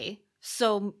 okay,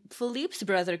 so Philippe's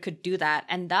brother could do that,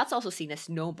 and that's also seen as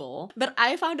noble. But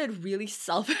I found it really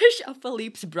selfish of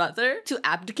Philippe's brother to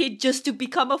abdicate just to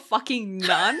become a fucking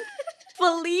nun.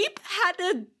 Philippe had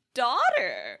a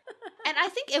daughter. And I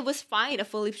think it was fine of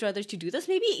Philippe's brother to do this.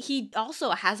 Maybe he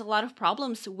also has a lot of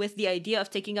problems with the idea of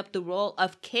taking up the role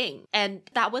of king. And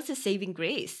that was his saving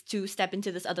grace, to step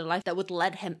into this other life that would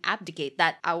let him abdicate,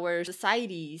 that our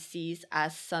society sees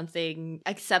as something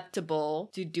acceptable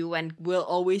to do and will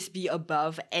always be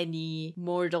above any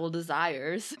mortal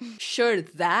desires. Sure,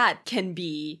 that can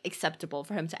be acceptable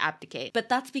for him to abdicate. But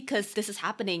that's because this is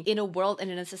happening in a world and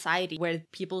in a society where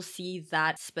people see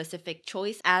that specific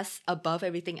choice as above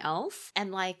everything else.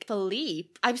 And like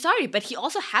Philippe, I'm sorry, but he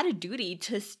also had a duty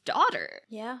to his daughter.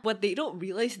 Yeah. What they don't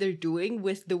realize they're doing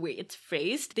with the way it's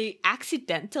phrased, they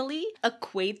accidentally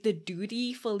equate the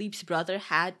duty Philippe's brother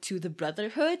had to the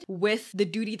brotherhood with the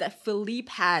duty that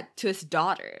Philippe had to his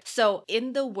daughter. So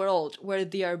in the world where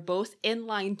they are both in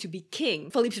line to be king,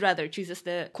 Philippe's brother chooses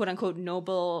the quote-unquote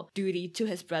noble duty to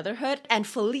his brotherhood, and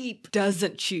Philippe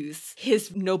doesn't choose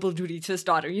his noble duty to his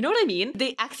daughter. You know what I mean?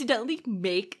 They accidentally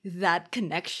make that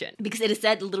connection because it is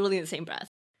said literally in the same breath.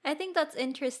 I think that's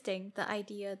interesting, the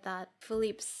idea that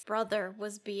Philippe's brother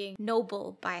was being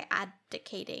noble by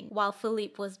abdicating, while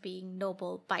Philippe was being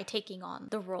noble by taking on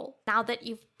the role. Now that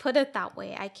you've put it that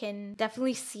way, I can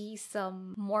definitely see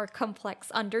some more complex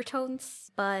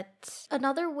undertones. But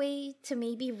another way to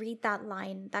maybe read that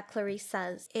line that Clarice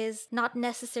says is not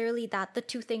necessarily that the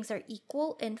two things are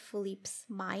equal in Philippe's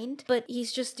mind, but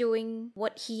he's just doing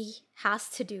what he has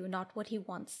to do, not what he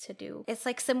wants to do. It's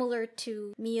like similar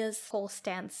to Mia's whole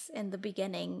stance in the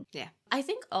beginning. Yeah. I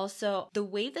think also the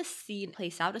way the scene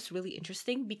plays out is really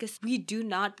interesting because we do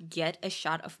not get a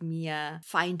shot of Mia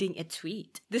finding it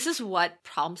sweet. This is what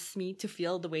prompts me to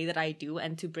feel the way that I do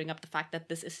and to bring up the fact that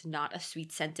this is not a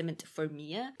sweet sentiment for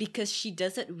Mia because she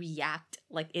doesn't react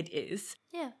like it is.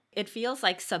 Yeah. It feels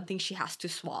like something she has to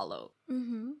swallow.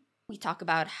 Mm-hmm. We talk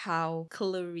about how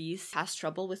Clarice has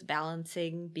trouble with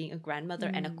balancing being a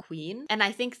grandmother and a queen. And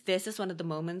I think this is one of the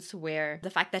moments where the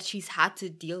fact that she's had to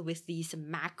deal with these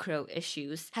macro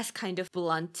issues has kind of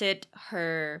blunted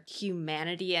her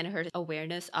humanity and her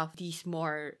awareness of these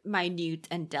more minute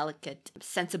and delicate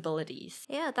sensibilities.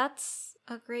 Yeah, that's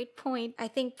a great point. I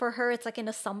think for her, it's like an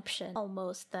assumption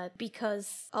almost that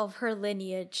because of her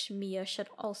lineage, Mia should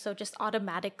also just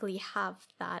automatically have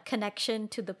that connection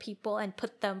to the people and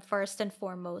put them first and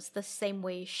foremost, the same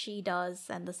way she does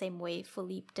and the same way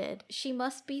Philippe did. She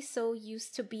must be so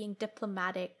used to being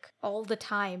diplomatic all the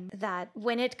time that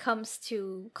when it comes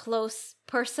to close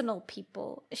personal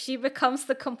people, she becomes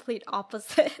the complete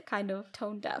opposite, kind of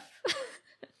tone deaf.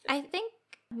 I think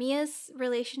Mia's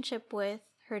relationship with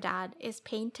her dad is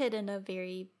painted in a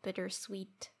very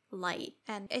bittersweet light,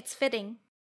 and it's fitting.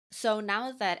 So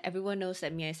now that everyone knows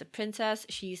that Mia is a princess,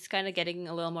 she's kind of getting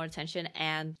a little more attention,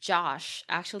 and Josh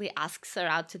actually asks her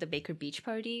out to the Baker Beach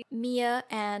party. Mia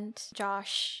and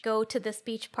Josh go to this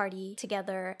beach party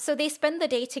together. So they spend the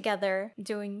day together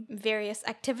doing various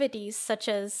activities, such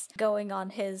as going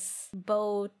on his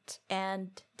boat and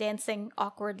dancing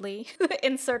awkwardly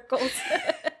in circles.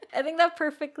 I think that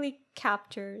perfectly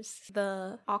captures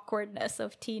the awkwardness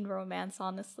of teen romance,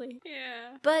 honestly.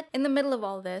 Yeah. But in the middle of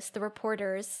all this, the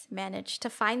reporters manage to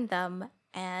find them,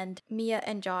 and Mia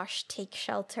and Josh take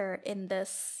shelter in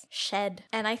this shed.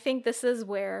 And I think this is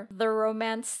where the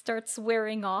romance starts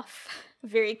wearing off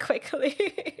very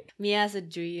quickly. Mia has a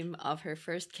dream of her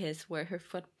first kiss where her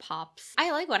foot pops.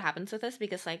 I like what happens with this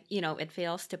because, like, you know, it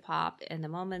fails to pop in the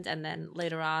moment, and then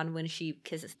later on when she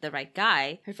kisses the right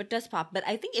guy, her foot does pop. But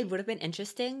I think it would have been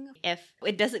interesting if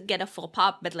it doesn't get a full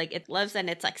pop, but like it lives and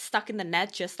it's like stuck in the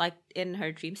net, just like in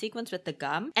her dream sequence with the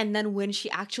gum. And then when she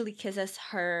actually kisses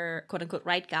her quote unquote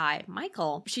right guy,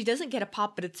 Michael, she doesn't get a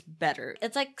pop, but it's better.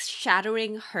 It's like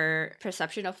shattering her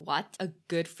perception of what a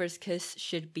good first kiss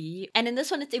should be. And in this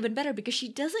one, it's even better because she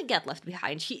doesn't get left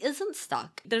behind. She isn't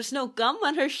stuck. There's no gum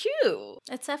on her shoe.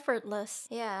 It's effortless.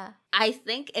 Yeah. I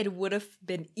think it would have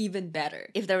been even better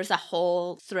if there was a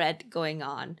whole thread going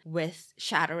on with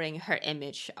shattering her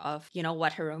image of, you know,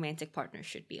 what her romantic partner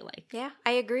should be like. Yeah,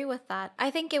 I agree with that.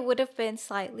 I think it would have been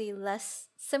slightly less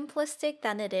simplistic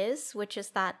than it is, which is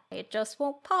that it just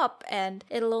won't pop and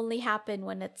it'll only happen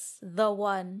when it's the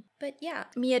one. But yeah,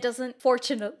 Mia doesn't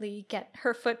fortunately get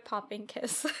her foot popping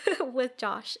kiss with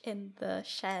Josh in the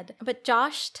shed. But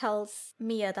Josh tells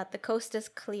Mia that the coast is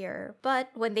clear. But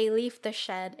when they leave the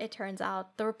shed, it turns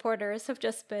out the reporters have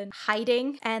just been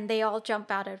hiding and they all jump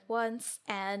out at once.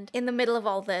 And in the middle of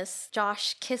all this,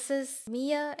 Josh kisses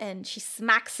Mia and she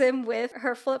smacks him with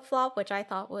her flip-flop, which I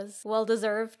thought was well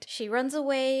deserved. She runs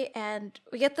away and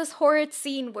we get this horrid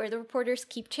scene where the reporters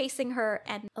keep chasing her,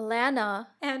 and Alana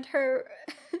and her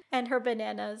and her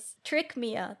bananas trick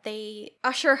Mia. They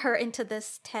usher her into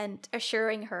this tent,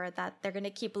 assuring her that they're gonna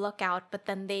keep lookout, but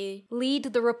then they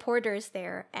lead the reporters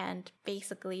there, and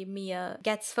basically Mia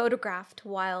gets photographed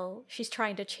while she's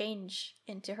trying to change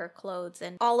into her clothes,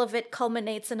 and all of it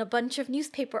culminates in a bunch of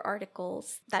newspaper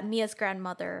articles that Mia's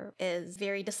grandmother is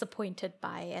very disappointed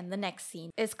by. And the next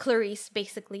scene is Clarice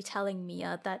basically telling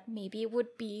Mia that maybe it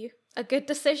would be a good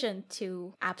decision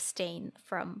to abstain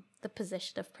from the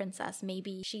position of princess.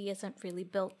 Maybe she isn't really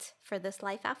built for this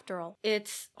life after all.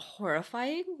 It's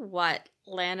horrifying what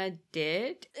Lana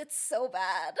did. It's so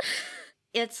bad.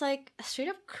 It's like a straight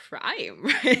up crime,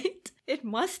 right? It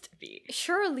must be.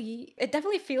 Surely, it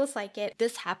definitely feels like it.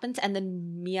 This happens and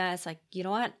then Mia is like, you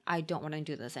know what? I don't want to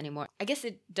do this anymore. I guess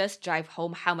it does drive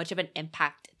home how much of an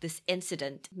impact this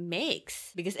incident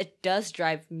makes, because it does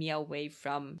drive Mia away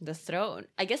from the throne.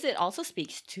 I guess it also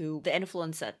speaks to the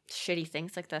influence that shitty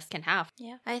things like this can have.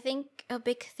 Yeah. I think a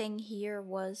big thing here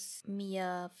was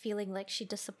Mia feeling like she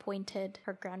disappointed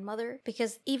her grandmother,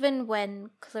 because even when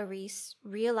Clarice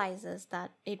realizes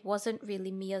that it wasn't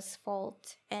really Mia's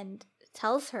fault and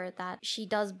tells her that she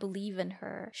does believe in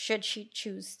her should she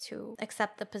choose to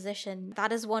accept the position,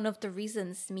 that is one of the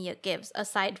reasons Mia gives.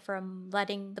 Aside from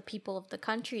letting the people of the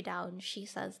country down, she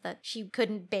says that she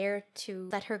couldn't bear to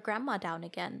let her grandma down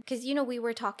again. Because, you know, we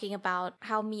were talking about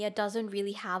how Mia doesn't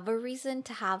really have a reason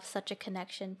to have such a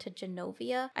connection to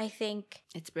Genovia. I think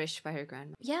it's bridged by her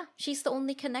grandma. Yeah, she's the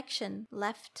only connection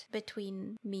left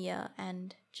between Mia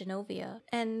and Genovia.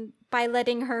 And by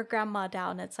letting her grandma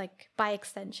down, it's like by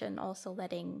extension also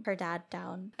letting her dad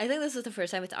down. I think this is the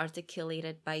first time it's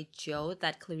articulated by Jo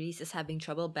that Clarice is having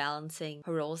trouble balancing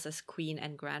her roles as queen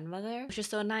and grandmother, which is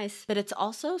so nice. But it's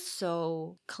also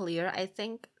so clear, I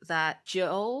think, that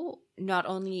Jo not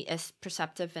only is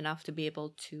perceptive enough to be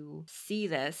able to see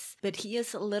this, but he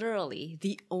is literally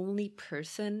the only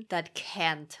person that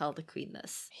can tell the queen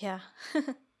this. Yeah.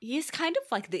 He's kind of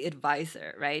like the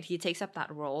advisor, right? He takes up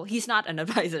that role. He's not an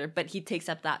advisor, but he takes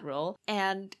up that role.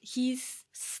 And he's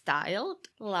styled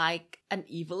like an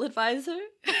evil advisor.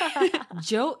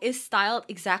 Jo is styled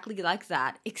exactly like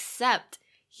that, except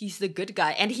he's the good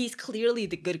guy. And he's clearly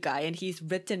the good guy. And he's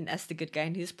written as the good guy.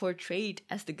 And he's portrayed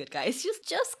as the good guy. It's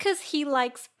just because he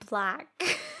likes black.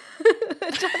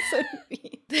 Doesn't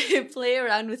mean they play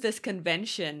around with this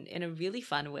convention in a really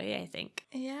fun way, I think.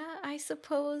 Yeah, I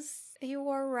suppose you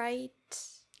are right.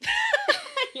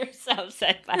 You're so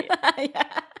upset by it.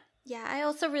 Yeah, I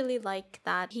also really like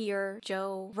that here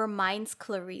Jo reminds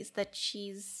Clarice that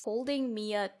she's holding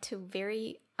Mia to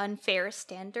very unfair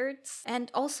standards, and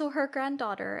also her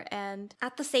granddaughter. And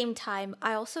at the same time,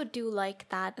 I also do like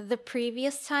that the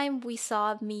previous time we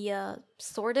saw Mia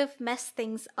sort of mess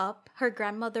things up, her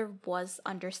grandmother was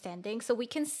understanding. So we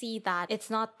can see that it's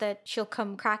not that she'll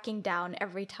come cracking down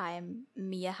every time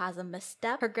Mia has a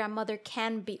misstep. Her grandmother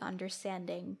can be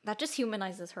understanding. That just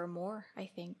humanizes her more, I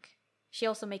think. She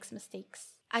also makes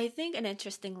mistakes. I think an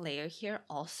interesting layer here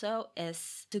also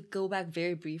is to go back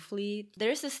very briefly.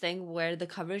 There's this thing where the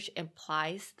coverage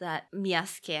implies that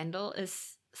Mia's scandal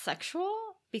is sexual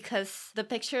because the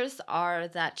pictures are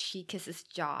that she kisses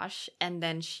Josh and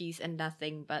then she's in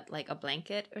nothing but like a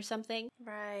blanket or something.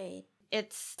 Right.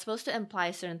 It's supposed to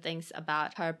imply certain things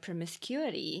about her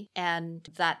promiscuity, and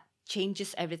that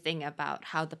changes everything about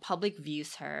how the public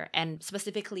views her, and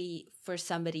specifically for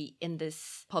somebody in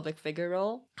this public figure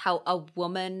role, how a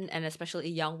woman, and especially a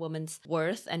young woman's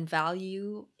worth and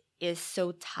value is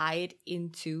so tied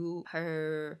into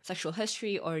her sexual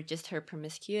history or just her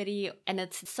promiscuity. And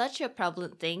it's such a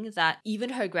prevalent thing that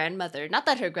even her grandmother, not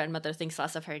that her grandmother thinks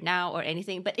less of her now or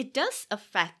anything, but it does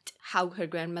affect how her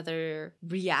grandmother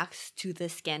reacts to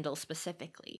this scandal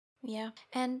specifically. Yeah.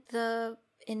 And the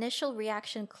initial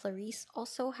reaction Clarice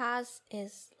also has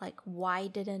is like, why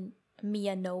didn't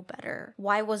Mia know better?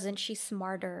 Why wasn't she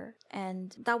smarter?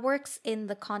 And that works in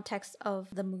the context of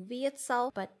the movie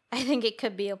itself, but I think it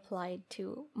could be applied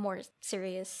to more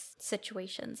serious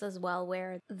situations as well,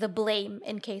 where the blame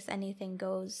in case anything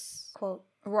goes, quote,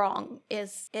 wrong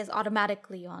is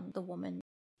automatically on the woman.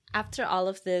 After all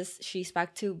of this, she's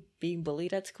back to being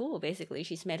bullied at school, basically.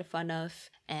 She's made fun of,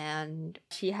 and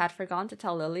she had forgotten to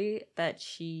tell Lily that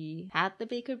she had the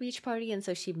Baker Beach party, and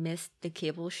so she missed the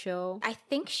cable show. I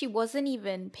think she wasn't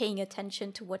even paying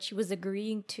attention to what she was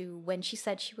agreeing to when she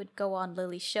said she would go on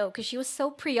Lily's show, because she was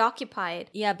so preoccupied.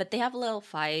 Yeah, but they have a little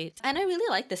fight, and I really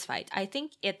like this fight. I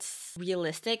think it's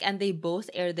realistic, and they both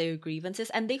air their grievances,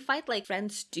 and they fight like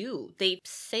friends do. They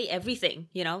say everything,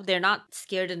 you know? They're not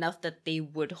scared enough that they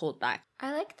would hold back.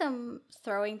 I like them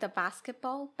throwing the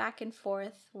basketball back and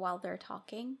forth while they're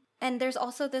talking. And there's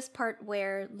also this part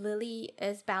where Lily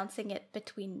is bouncing it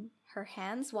between her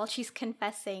hands while she's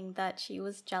confessing that she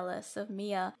was jealous of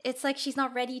Mia. It's like she's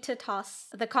not ready to toss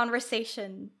the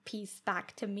conversation piece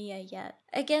back to Mia yet.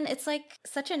 Again, it's like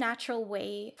such a natural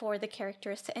way for the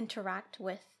characters to interact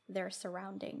with their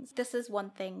surroundings. This is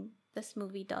one thing this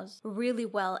movie does really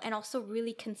well and also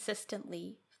really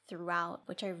consistently throughout,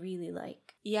 which I really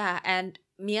like. Yeah, and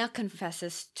Mia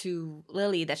confesses to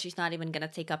Lily that she's not even gonna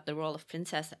take up the role of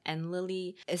princess, and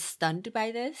Lily is stunned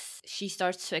by this. She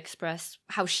starts to express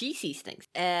how she sees things,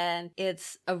 and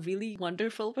it's a really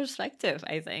wonderful perspective,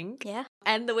 I think. Yeah.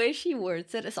 And the way she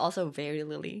words it is also very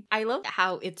Lily. I love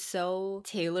how it's so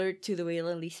tailored to the way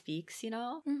Lily speaks, you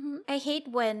know? Mm-hmm. I hate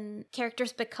when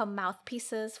characters become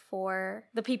mouthpieces for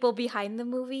the people behind the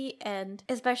movie, and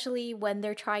especially when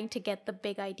they're trying to get the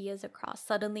big ideas across.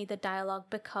 Suddenly the dialogue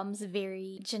becomes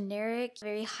very generic,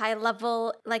 very high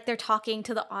level, like they're talking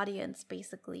to the audience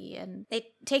basically, and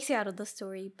it takes you out of the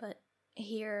story. But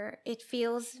here it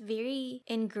feels very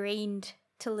ingrained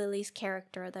to Lily's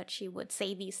character that she would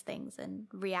say these things and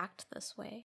react this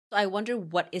way. I wonder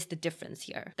what is the difference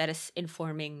here that is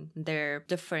informing their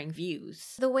differing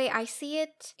views. The way I see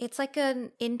it, it's like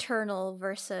an internal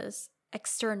versus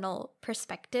external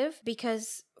perspective,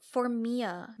 because for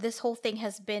Mia, this whole thing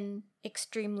has been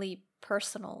extremely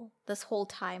personal this whole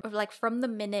time. Like from the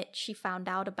minute she found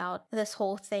out about this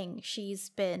whole thing, she's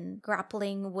been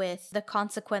grappling with the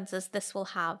consequences this will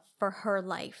have for her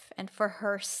life and for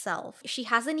herself. She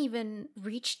hasn't even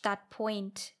reached that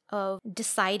point of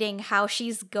deciding how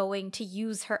she's going to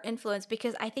use her influence,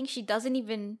 because I think she doesn't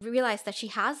even realize that she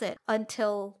has it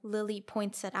until Lily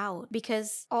points it out.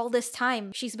 Because all this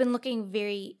time she's been looking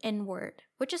very inward,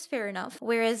 which is fair enough.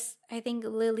 Whereas I think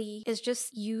Lily is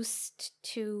just used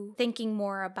to thinking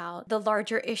more about the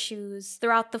larger issues.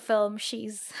 Throughout the film,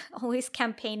 she's always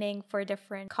campaigning for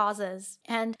different causes,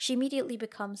 and she immediately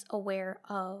becomes aware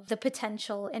of the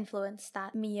potential influence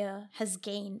that Mia has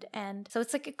gained. And so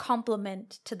it's like a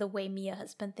compliment to the way Mia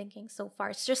has been thinking so far.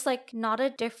 It's just like not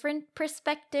a different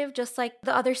perspective, just like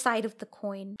the other side of the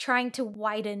coin, trying to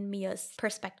widen Mia's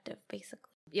perspective,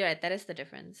 basically. You're right, that is the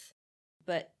difference.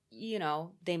 But, you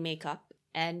know, they make up,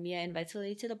 and Mia invites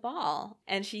Lily to the ball.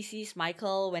 And she sees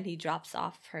Michael when he drops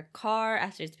off her car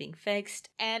after it's being fixed.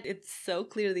 And it's so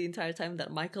clear the entire time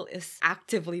that Michael is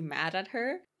actively mad at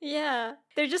her. Yeah,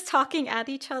 they're just talking at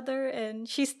each other, and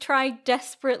she's trying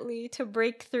desperately to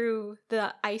break through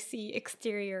the icy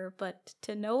exterior, but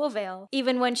to no avail.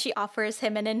 Even when she offers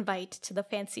him an invite to the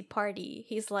fancy party,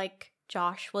 he's like,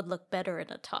 Josh would look better in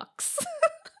a tux.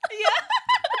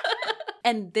 Yeah.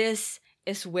 And this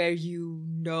is where you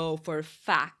know for a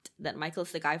fact that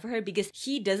Michael's the guy for her, because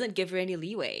he doesn't give her any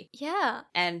leeway. Yeah.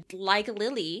 And like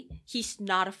Lily, he's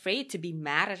not afraid to be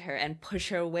mad at her and push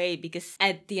her away, because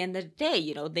at the end of the day,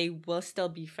 you know, they will still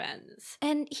be friends.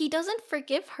 And he doesn't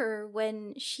forgive her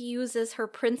when she uses her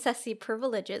princessy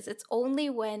privileges. It's only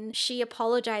when she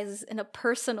apologizes in a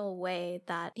personal way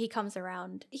that he comes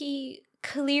around. He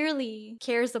clearly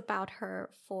cares about her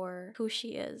for who she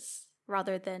is,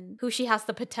 rather than who she has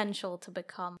the potential to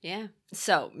become. Yeah.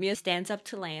 So Mia stands up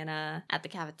to Lana at the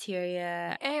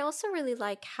cafeteria. I also really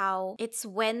like how it's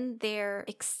when they're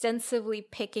extensively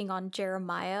picking on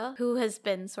Jeremiah, who has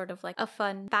been sort of like a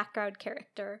fun background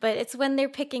character, but it's when they're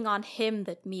picking on him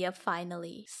that Mia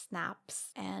finally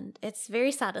snaps. And it's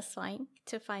very satisfying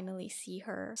to finally see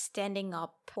her standing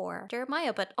up for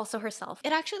Jeremiah, but also herself.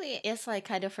 It actually is like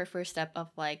kind of her first step of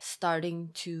like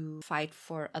starting to fight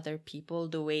for other people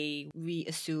the way we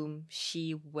assume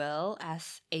she will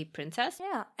as a princess.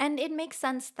 Yeah, and it makes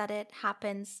sense that it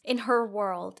happens in her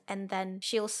world, and then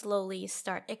she'll slowly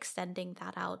start extending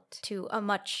that out to a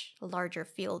much larger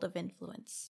field of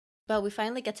influence. But we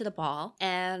finally get to the ball,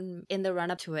 and in the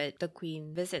run up to it, the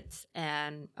queen visits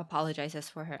and apologizes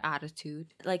for her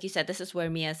attitude. Like you said, this is where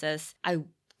Mia says, I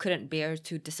couldn't bear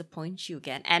to disappoint you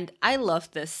again. And I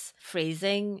love this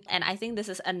phrasing. And I think this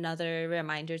is another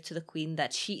reminder to the queen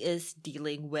that she is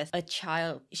dealing with a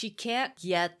child. She can't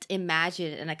yet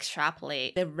imagine and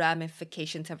extrapolate the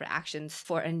ramifications of her actions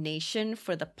for a nation,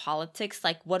 for the politics.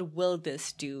 Like, what will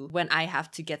this do when I have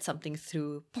to get something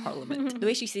through parliament? The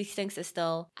way she sees things is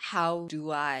still, how do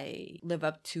I live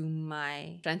up to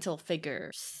my parental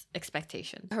figure's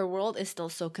expectation? Her world is still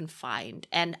so confined.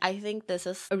 And I think this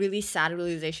is a really sad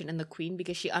realization in the queen,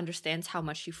 because she understands how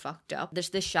much she fucked up. There's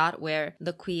this shot where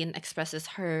the queen expresses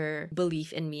her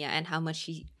belief in Mia and how much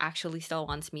she actually still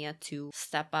wants Mia to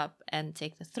step up and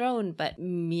take the throne, but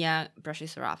Mia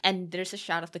brushes her off. And there's a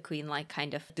shot of the queen like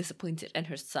kind of disappointed in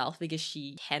herself because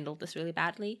she handled this really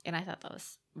badly. And I thought that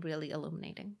was really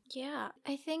illuminating. Yeah,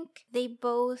 I think they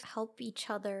both help each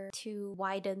other to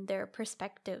widen their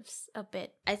perspectives a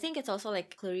bit. I think it's also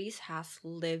like Clarice has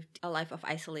lived a life of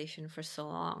isolation for so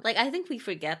long. Like, I think we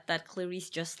forget that Clarice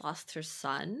just lost her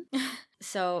son.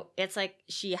 So it's like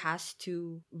she has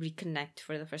to reconnect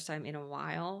for the first time in a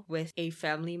while with a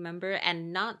family member.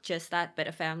 And not just that, but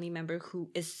a family member who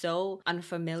is so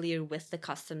unfamiliar with the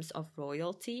customs of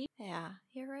royalty. Yeah,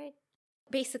 you're right.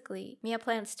 Basically, Mia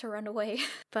plans to run away,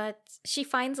 but she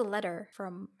finds a letter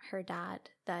from her dad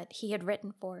that he had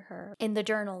written for her in the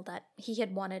journal that he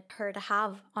had wanted her to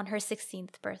have on her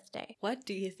 16th birthday. What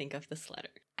do you think of this letter?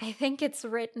 I think it's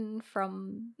written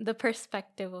from the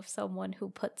perspective of someone who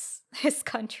puts his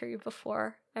country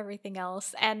before everything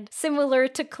else, and similar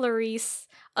to Clarice,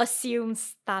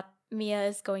 assumes that Mia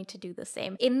is going to do the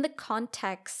same. In the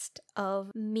context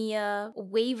of Mia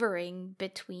wavering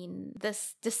between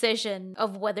this decision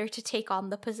of whether to take on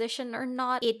the position or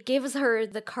not, it gives her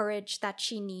the courage that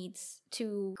she needs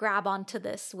to grab onto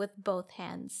this with both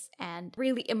hands and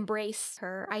really embrace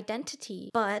her identity.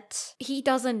 But he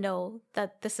doesn't know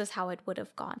that this is how it would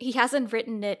have gone. He hasn't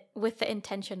written it with the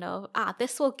intention of,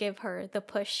 this will give her the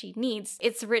push she needs.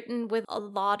 It's written with a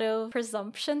lot of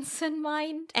presumptions in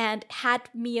mind. And had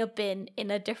Mia been in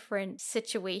a different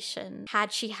situation,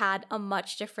 had she had a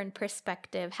much different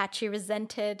perspective, had she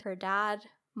resented her dad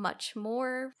much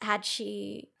more, had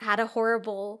she had a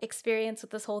horrible experience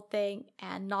with this whole thing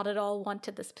and not at all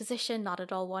wanted this position, not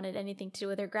at all wanted anything to do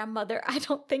with her grandmother, I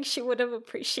don't think she would have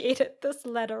appreciated this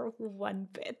letter one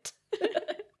bit.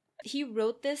 He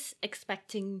wrote this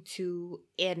expecting to,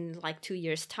 in like 2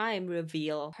 years' time,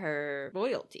 reveal her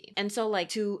royalty. And so like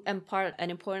to impart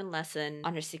an important lesson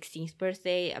on her 16th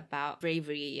birthday about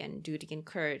bravery and duty and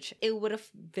courage, it would have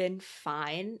been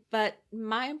fine. But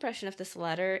my impression of this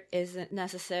letter isn't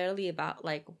necessarily about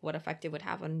like what effect it would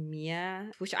have on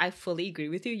Mia, which I fully agree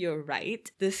with you. You're right.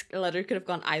 This letter could have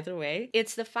gone either way.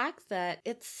 It's the fact that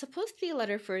it's supposed to be a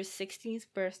letter for his 16th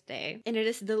birthday, and it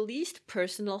is the least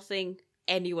personal thing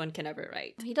anyone can ever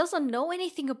write. He doesn't know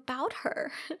anything about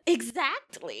her.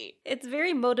 Exactly. It's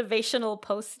very motivational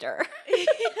poster.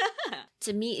 Yeah.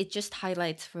 To me, it just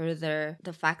highlights further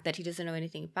the fact that he doesn't know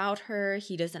anything about her.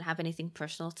 He doesn't have anything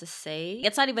personal to say.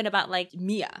 It's not even about like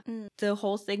Mia. The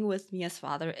whole thing with Mia's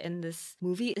father in this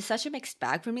movie is such a mixed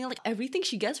bag for me. Like everything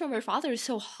she gets from her father is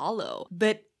so hollow,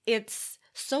 but it's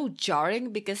so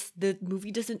jarring because the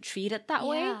movie doesn't treat it that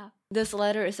way. This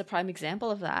letter is a prime example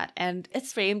of that, and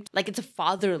it's framed like it's a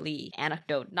fatherly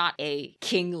anecdote, not a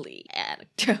kingly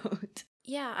anecdote.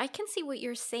 Yeah, I can see what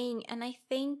you're saying, and I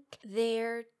think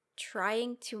they're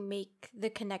trying to make the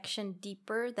connection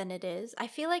deeper than it is. I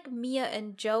feel like Mia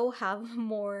and Joe have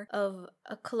more of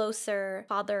a closer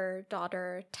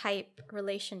father-daughter type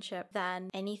relationship than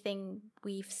anything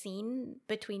we've seen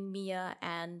between Mia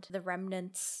and the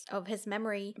remnants of his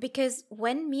memory. Because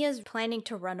when Mia's planning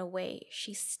to run away,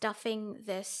 she's stuffing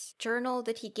this journal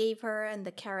that he gave her and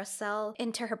the carousel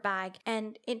into her bag.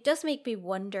 And it does make me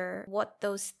wonder what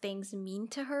those things mean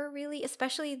to her, really,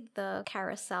 especially the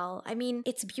carousel. I mean,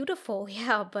 it's beautiful,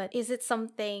 yeah, but is it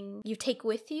something you take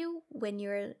with you when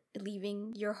you're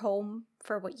leaving your home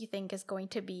for what you think is going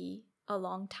to be a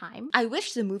long time? I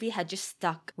wish the movie had just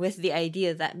stuck with the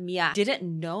idea that Mia didn't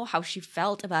know how she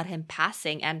felt about him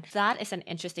passing, and that is an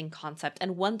interesting concept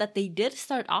and one that they did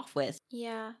start off with.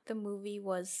 Yeah, the movie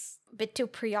was a bit too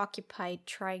preoccupied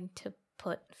trying to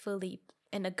put Philippe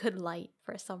in a good light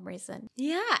for some reason.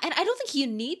 Yeah, and I don't think you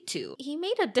need to. He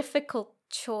made a difficult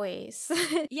choice.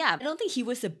 Yeah, I don't think he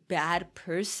was a bad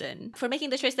person for making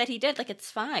the choice that he did. Like,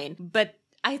 it's fine. But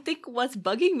I think what's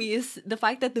bugging me is the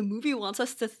fact that the movie wants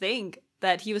us to think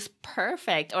that he was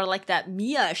perfect, or like that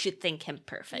Mia should think him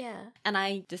perfect. Yeah. And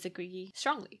I disagree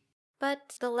strongly.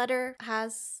 But the letter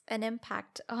has an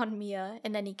impact on Mia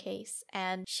in any case,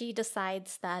 and she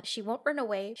decides that she won't run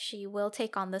away. She will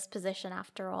take on this position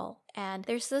after all. And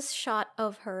there's this shot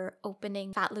of her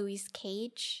opening Fat Louie's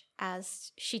cage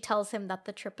as she tells him that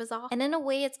the trip is off. And in a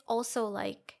way, it's also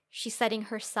like she's setting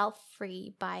herself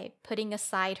free by putting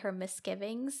aside her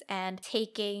misgivings and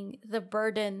taking the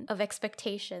burden of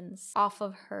expectations off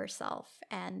of herself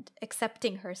and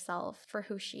accepting herself for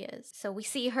who she is. So we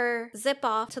see her zip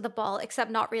off to the ball,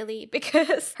 except not really,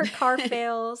 because her car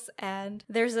fails and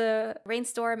there's a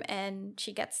rainstorm and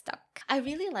she gets stuck. I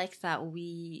really like that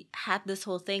we had this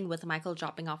whole thing with Michael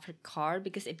dropping off her car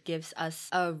because it gives us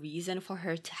a reason for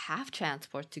her to have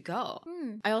transport to go.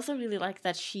 I also really like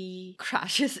that she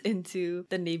crashes into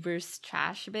the neighbor's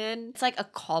trash bin. It's like a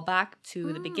callback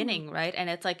to the beginning, right? And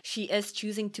it's like she is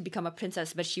choosing to become a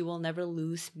princess, but she will never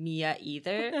lose Mia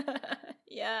either.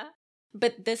 Yeah.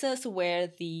 But this is where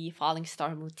the falling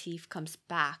star motif comes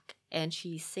back, and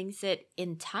she sings it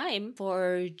in time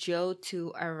for Joe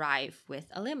to arrive with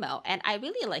a limo. And I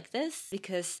really like this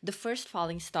because the first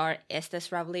falling star is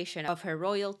this revelation of her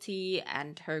royalty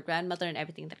and her grandmother and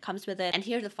everything that comes with it. And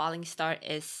here the falling star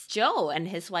is Joe and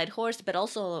his white horse, but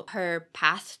also her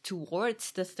path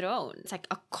towards the throne. It's like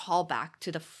a callback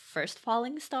to the first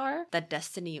falling star, that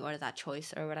destiny or that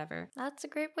choice or whatever. That's a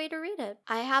great way to read it.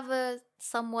 I have a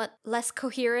somewhat less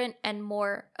coherent and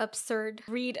more absurd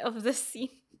read of this scene.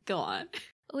 Go on.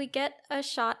 We get a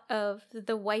shot of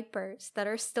the wipers that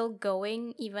are still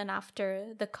going even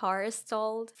after the car is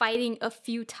stalled, fighting a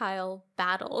futile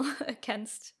battle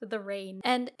against the rain.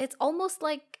 And it's almost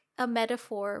like a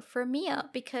metaphor for Mia,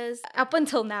 because up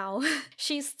until now,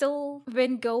 she's still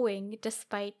been going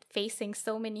despite facing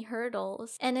so many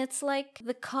hurdles. And it's like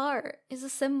the car is a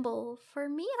symbol for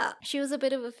Mia. She was a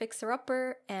bit of a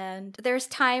fixer-upper, and there's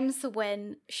times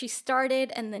when she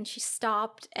started and then she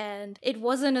stopped, and it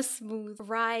wasn't a smooth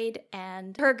ride,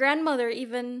 and her grandmother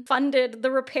even funded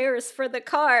the repairs for the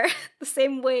car the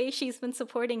same way she's been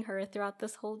supporting her throughout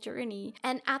this whole journey.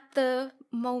 And at the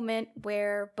moment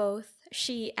where both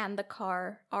she and the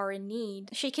car are in need,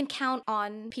 she can count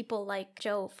on people like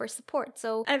Joe for support.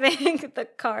 So I think the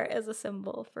car is a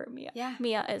symbol for Mia. Yeah.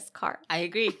 Mia is car. I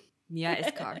agree. Mia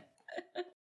is car.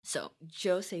 So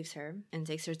Joe saves her and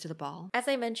takes her to the ball. As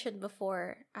I mentioned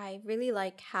before, I really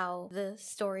like how the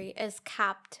story is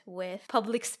capped with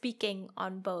public speaking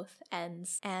on both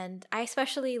ends. And I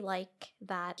especially like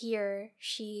that here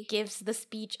she gives the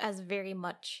speech as very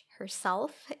much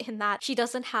herself, in that she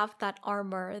doesn't have that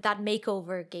armor that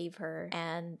makeover gave her.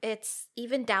 And it's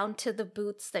even down to the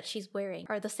boots that she's wearing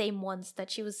are the same ones that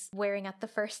she was wearing at the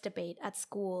first debate at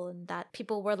school and that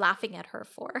people were laughing at her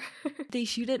for. They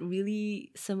shoot it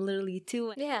really similarly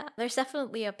too. Yeah, there's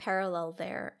definitely a parallel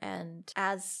there, and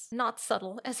as not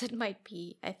subtle as it might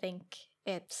be, I think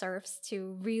it serves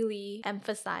to really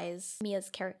emphasize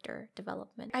Mia's character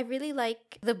development. I really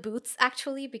like the boots,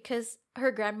 actually, because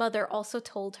her grandmother also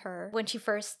told her when she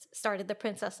first started the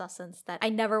princess lessons that I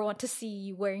never want to see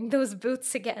you wearing those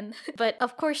boots again. But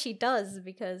of course she does,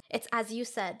 because it's, as you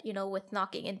said, you know, with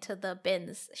knocking into the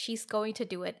bins, she's going to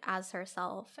do it as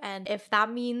herself. And if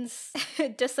that means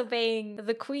disobeying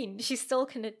the queen, she's still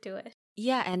gonna do it.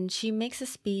 Yeah, and she makes a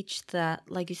speech that,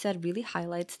 like you said, really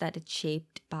highlights that it's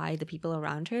shaped by the people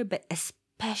around her, but especially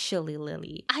especially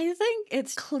Lily. I think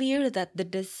it's clear that the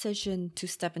decision to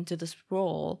step into this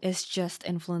role is just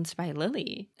influenced by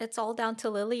Lily. It's all down to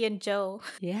Lily and Joe.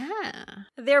 Yeah.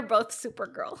 They're both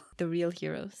Supergirl. The real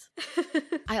heroes.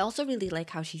 I also really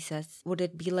like how she says, would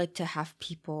it be like to have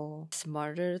people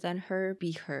smarter than her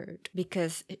be heard?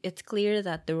 Because it's clear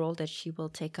that the role that she will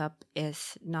take up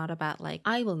is not about like,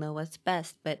 I will know what's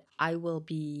best, but I will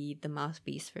be the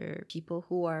mouthpiece for people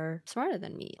who are smarter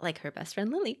than me, like her best friend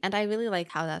Lily. And I really like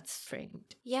how that's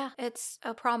framed. Yeah, it's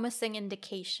a promising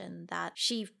indication that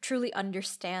she truly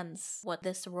understands what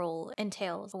this role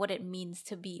entails, what it means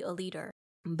to be a leader.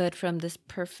 But from this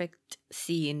perfect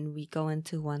scene, we go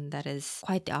into one that is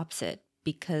quite the opposite.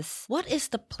 Because what is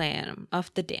the plan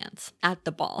of the dance at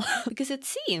the ball? Because it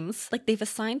seems like they've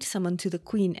assigned someone to the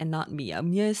queen and not Mia.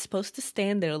 Mia is supposed to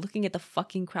stand there looking at the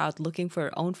fucking crowd, looking for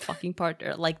her own fucking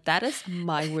partner. Like, that is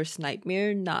my worst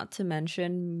nightmare, not to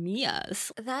mention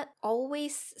Mia's. That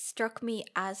always struck me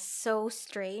as so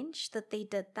strange that they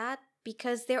did that.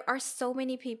 Because there are so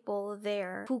many people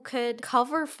there who could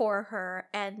cover for her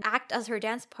and act as her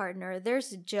dance partner.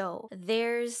 There's Joe.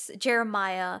 There's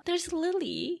Jeremiah. There's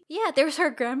Lily. Yeah, there's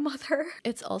her grandmother.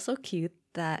 It's also cute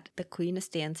that the queen is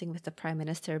dancing with the prime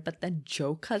minister, but then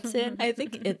Joe cuts in. I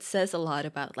think it says a lot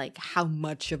about like how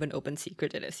much of an open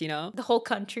secret it is, you know? The whole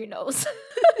country knows.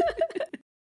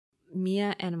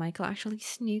 Mia and Michael actually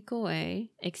sneak away,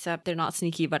 except they're not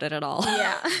sneaky about it at all.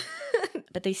 Yeah.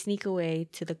 But they sneak away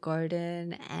to the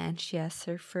garden and she has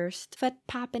her first foot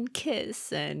pop and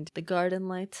kiss and the garden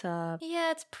lights up.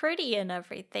 Yeah, it's pretty and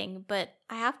everything, but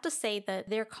I have to say that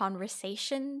their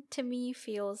conversation to me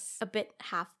feels a bit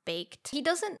half-baked. He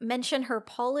doesn't mention her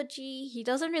apology. He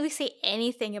doesn't really say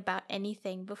anything about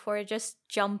anything before just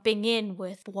jumping in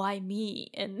with, why me?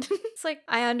 And it's like,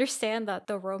 I understand that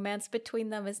the romance between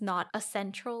them is not a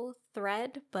central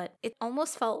thread, but it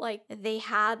almost felt like they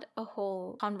had a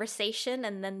whole conversation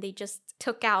and then they just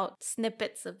took out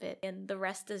snippets of it and the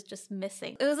rest is just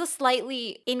missing. It was a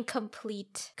slightly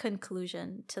incomplete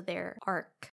conclusion to their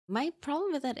arc. My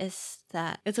problem with that is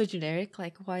that it's so generic,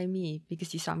 like, why me?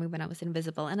 Because you saw me when I was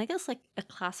invisible. And I guess, like, a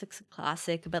classic's a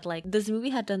classic, but, like, this movie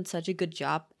had done such a good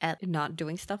job at not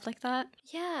doing stuff like that.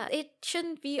 Yeah, it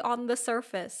shouldn't be on the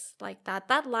surface like that.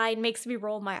 That line makes me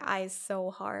roll my eyes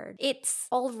so hard. It's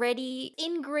already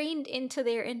ingrained into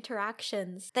their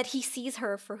interactions that he sees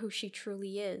her for who she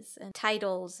truly is, and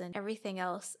titles and everything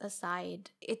else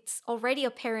aside. It's already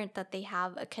apparent that they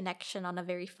have a connection on a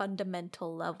very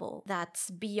fundamental level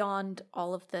that's beyond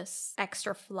all of this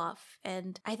extra fluff.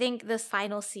 And I think this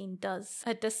final scene does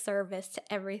a disservice to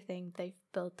everything they've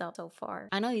built up so far.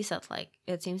 I know you said, like,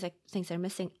 it seems like things are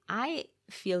missing. I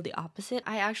feel the opposite.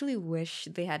 I actually wish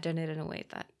they had done it in a way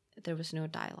that there was no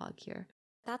dialogue here.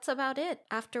 That's about it.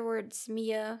 Afterwards,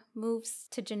 Mia moves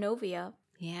to Genovia.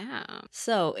 Yeah.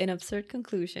 So, in absurd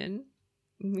conclusion,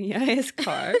 Mia is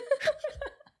Car.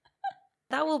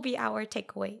 That will be our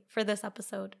takeaway for this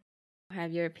episode.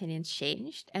 Have your opinions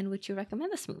changed? And would you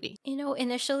recommend this movie? You know,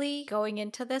 initially going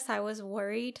into this, I was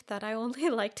worried that I only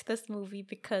liked this movie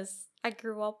because I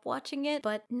grew up watching it,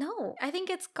 but no, I think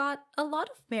it's got a lot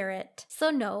of merit. So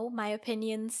no, my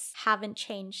opinions haven't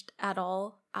changed at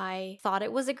all. I thought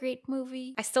it was a great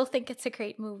movie. I still think it's a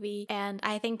great movie. And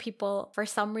I think people, for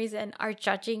some reason, are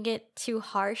judging it too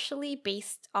harshly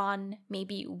based on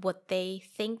maybe what they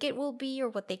think it will be or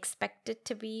what they expect it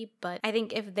to be. But I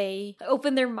think if they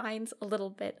open their minds a little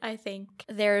bit, I think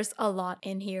there's a lot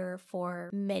in here for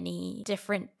many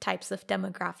different types of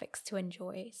demographics to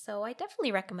enjoy. So I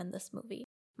definitely recommend this movie.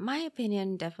 My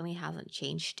opinion definitely hasn't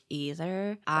changed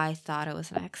either. I thought it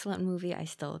was an excellent movie. I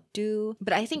still do.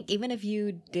 But I think even if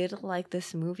you did like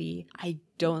this movie, I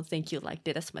don't think you liked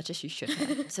it as much as you should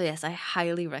have. So yes, I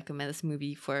highly recommend this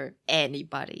movie for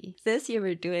anybody. This year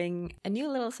we're doing a new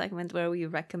little segment where we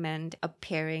recommend a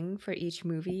pairing for each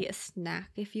movie, a snack,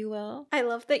 if you will. I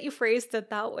love that you phrased it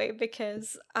that way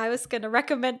because I was going to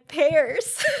recommend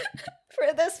pears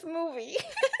for this movie.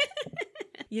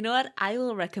 You know what? I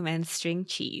will recommend string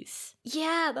cheese.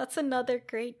 Yeah, that's another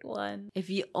great one. If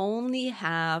you only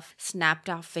have snapped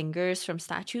off fingers from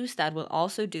statues, that will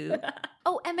also do.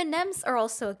 Oh, M&Ms are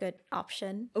also a good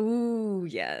option. Ooh,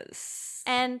 yes.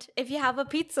 And if you have a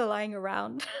pizza lying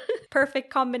around, perfect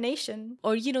combination.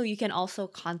 Or, you know, you can also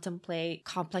contemplate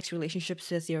complex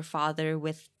relationships with your father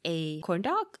with a corn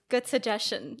dog. Good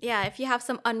suggestion. Yeah, if you have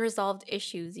some unresolved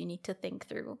issues you need to think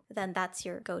through, then that's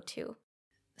your go-to.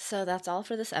 So that's all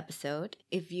for this episode.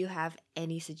 If you have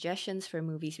any suggestions for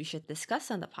movies we should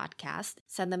discuss on the podcast,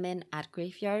 send them in at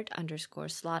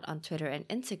graveyard_slot on Twitter and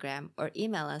Instagram, or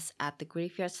email us at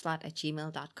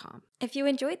thegraveyardslot@gmail.com. If you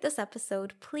enjoyed this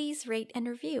episode, please rate and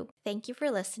review. Thank you for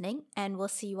listening, and we'll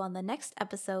see you on the next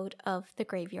episode of The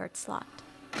Graveyard Slot.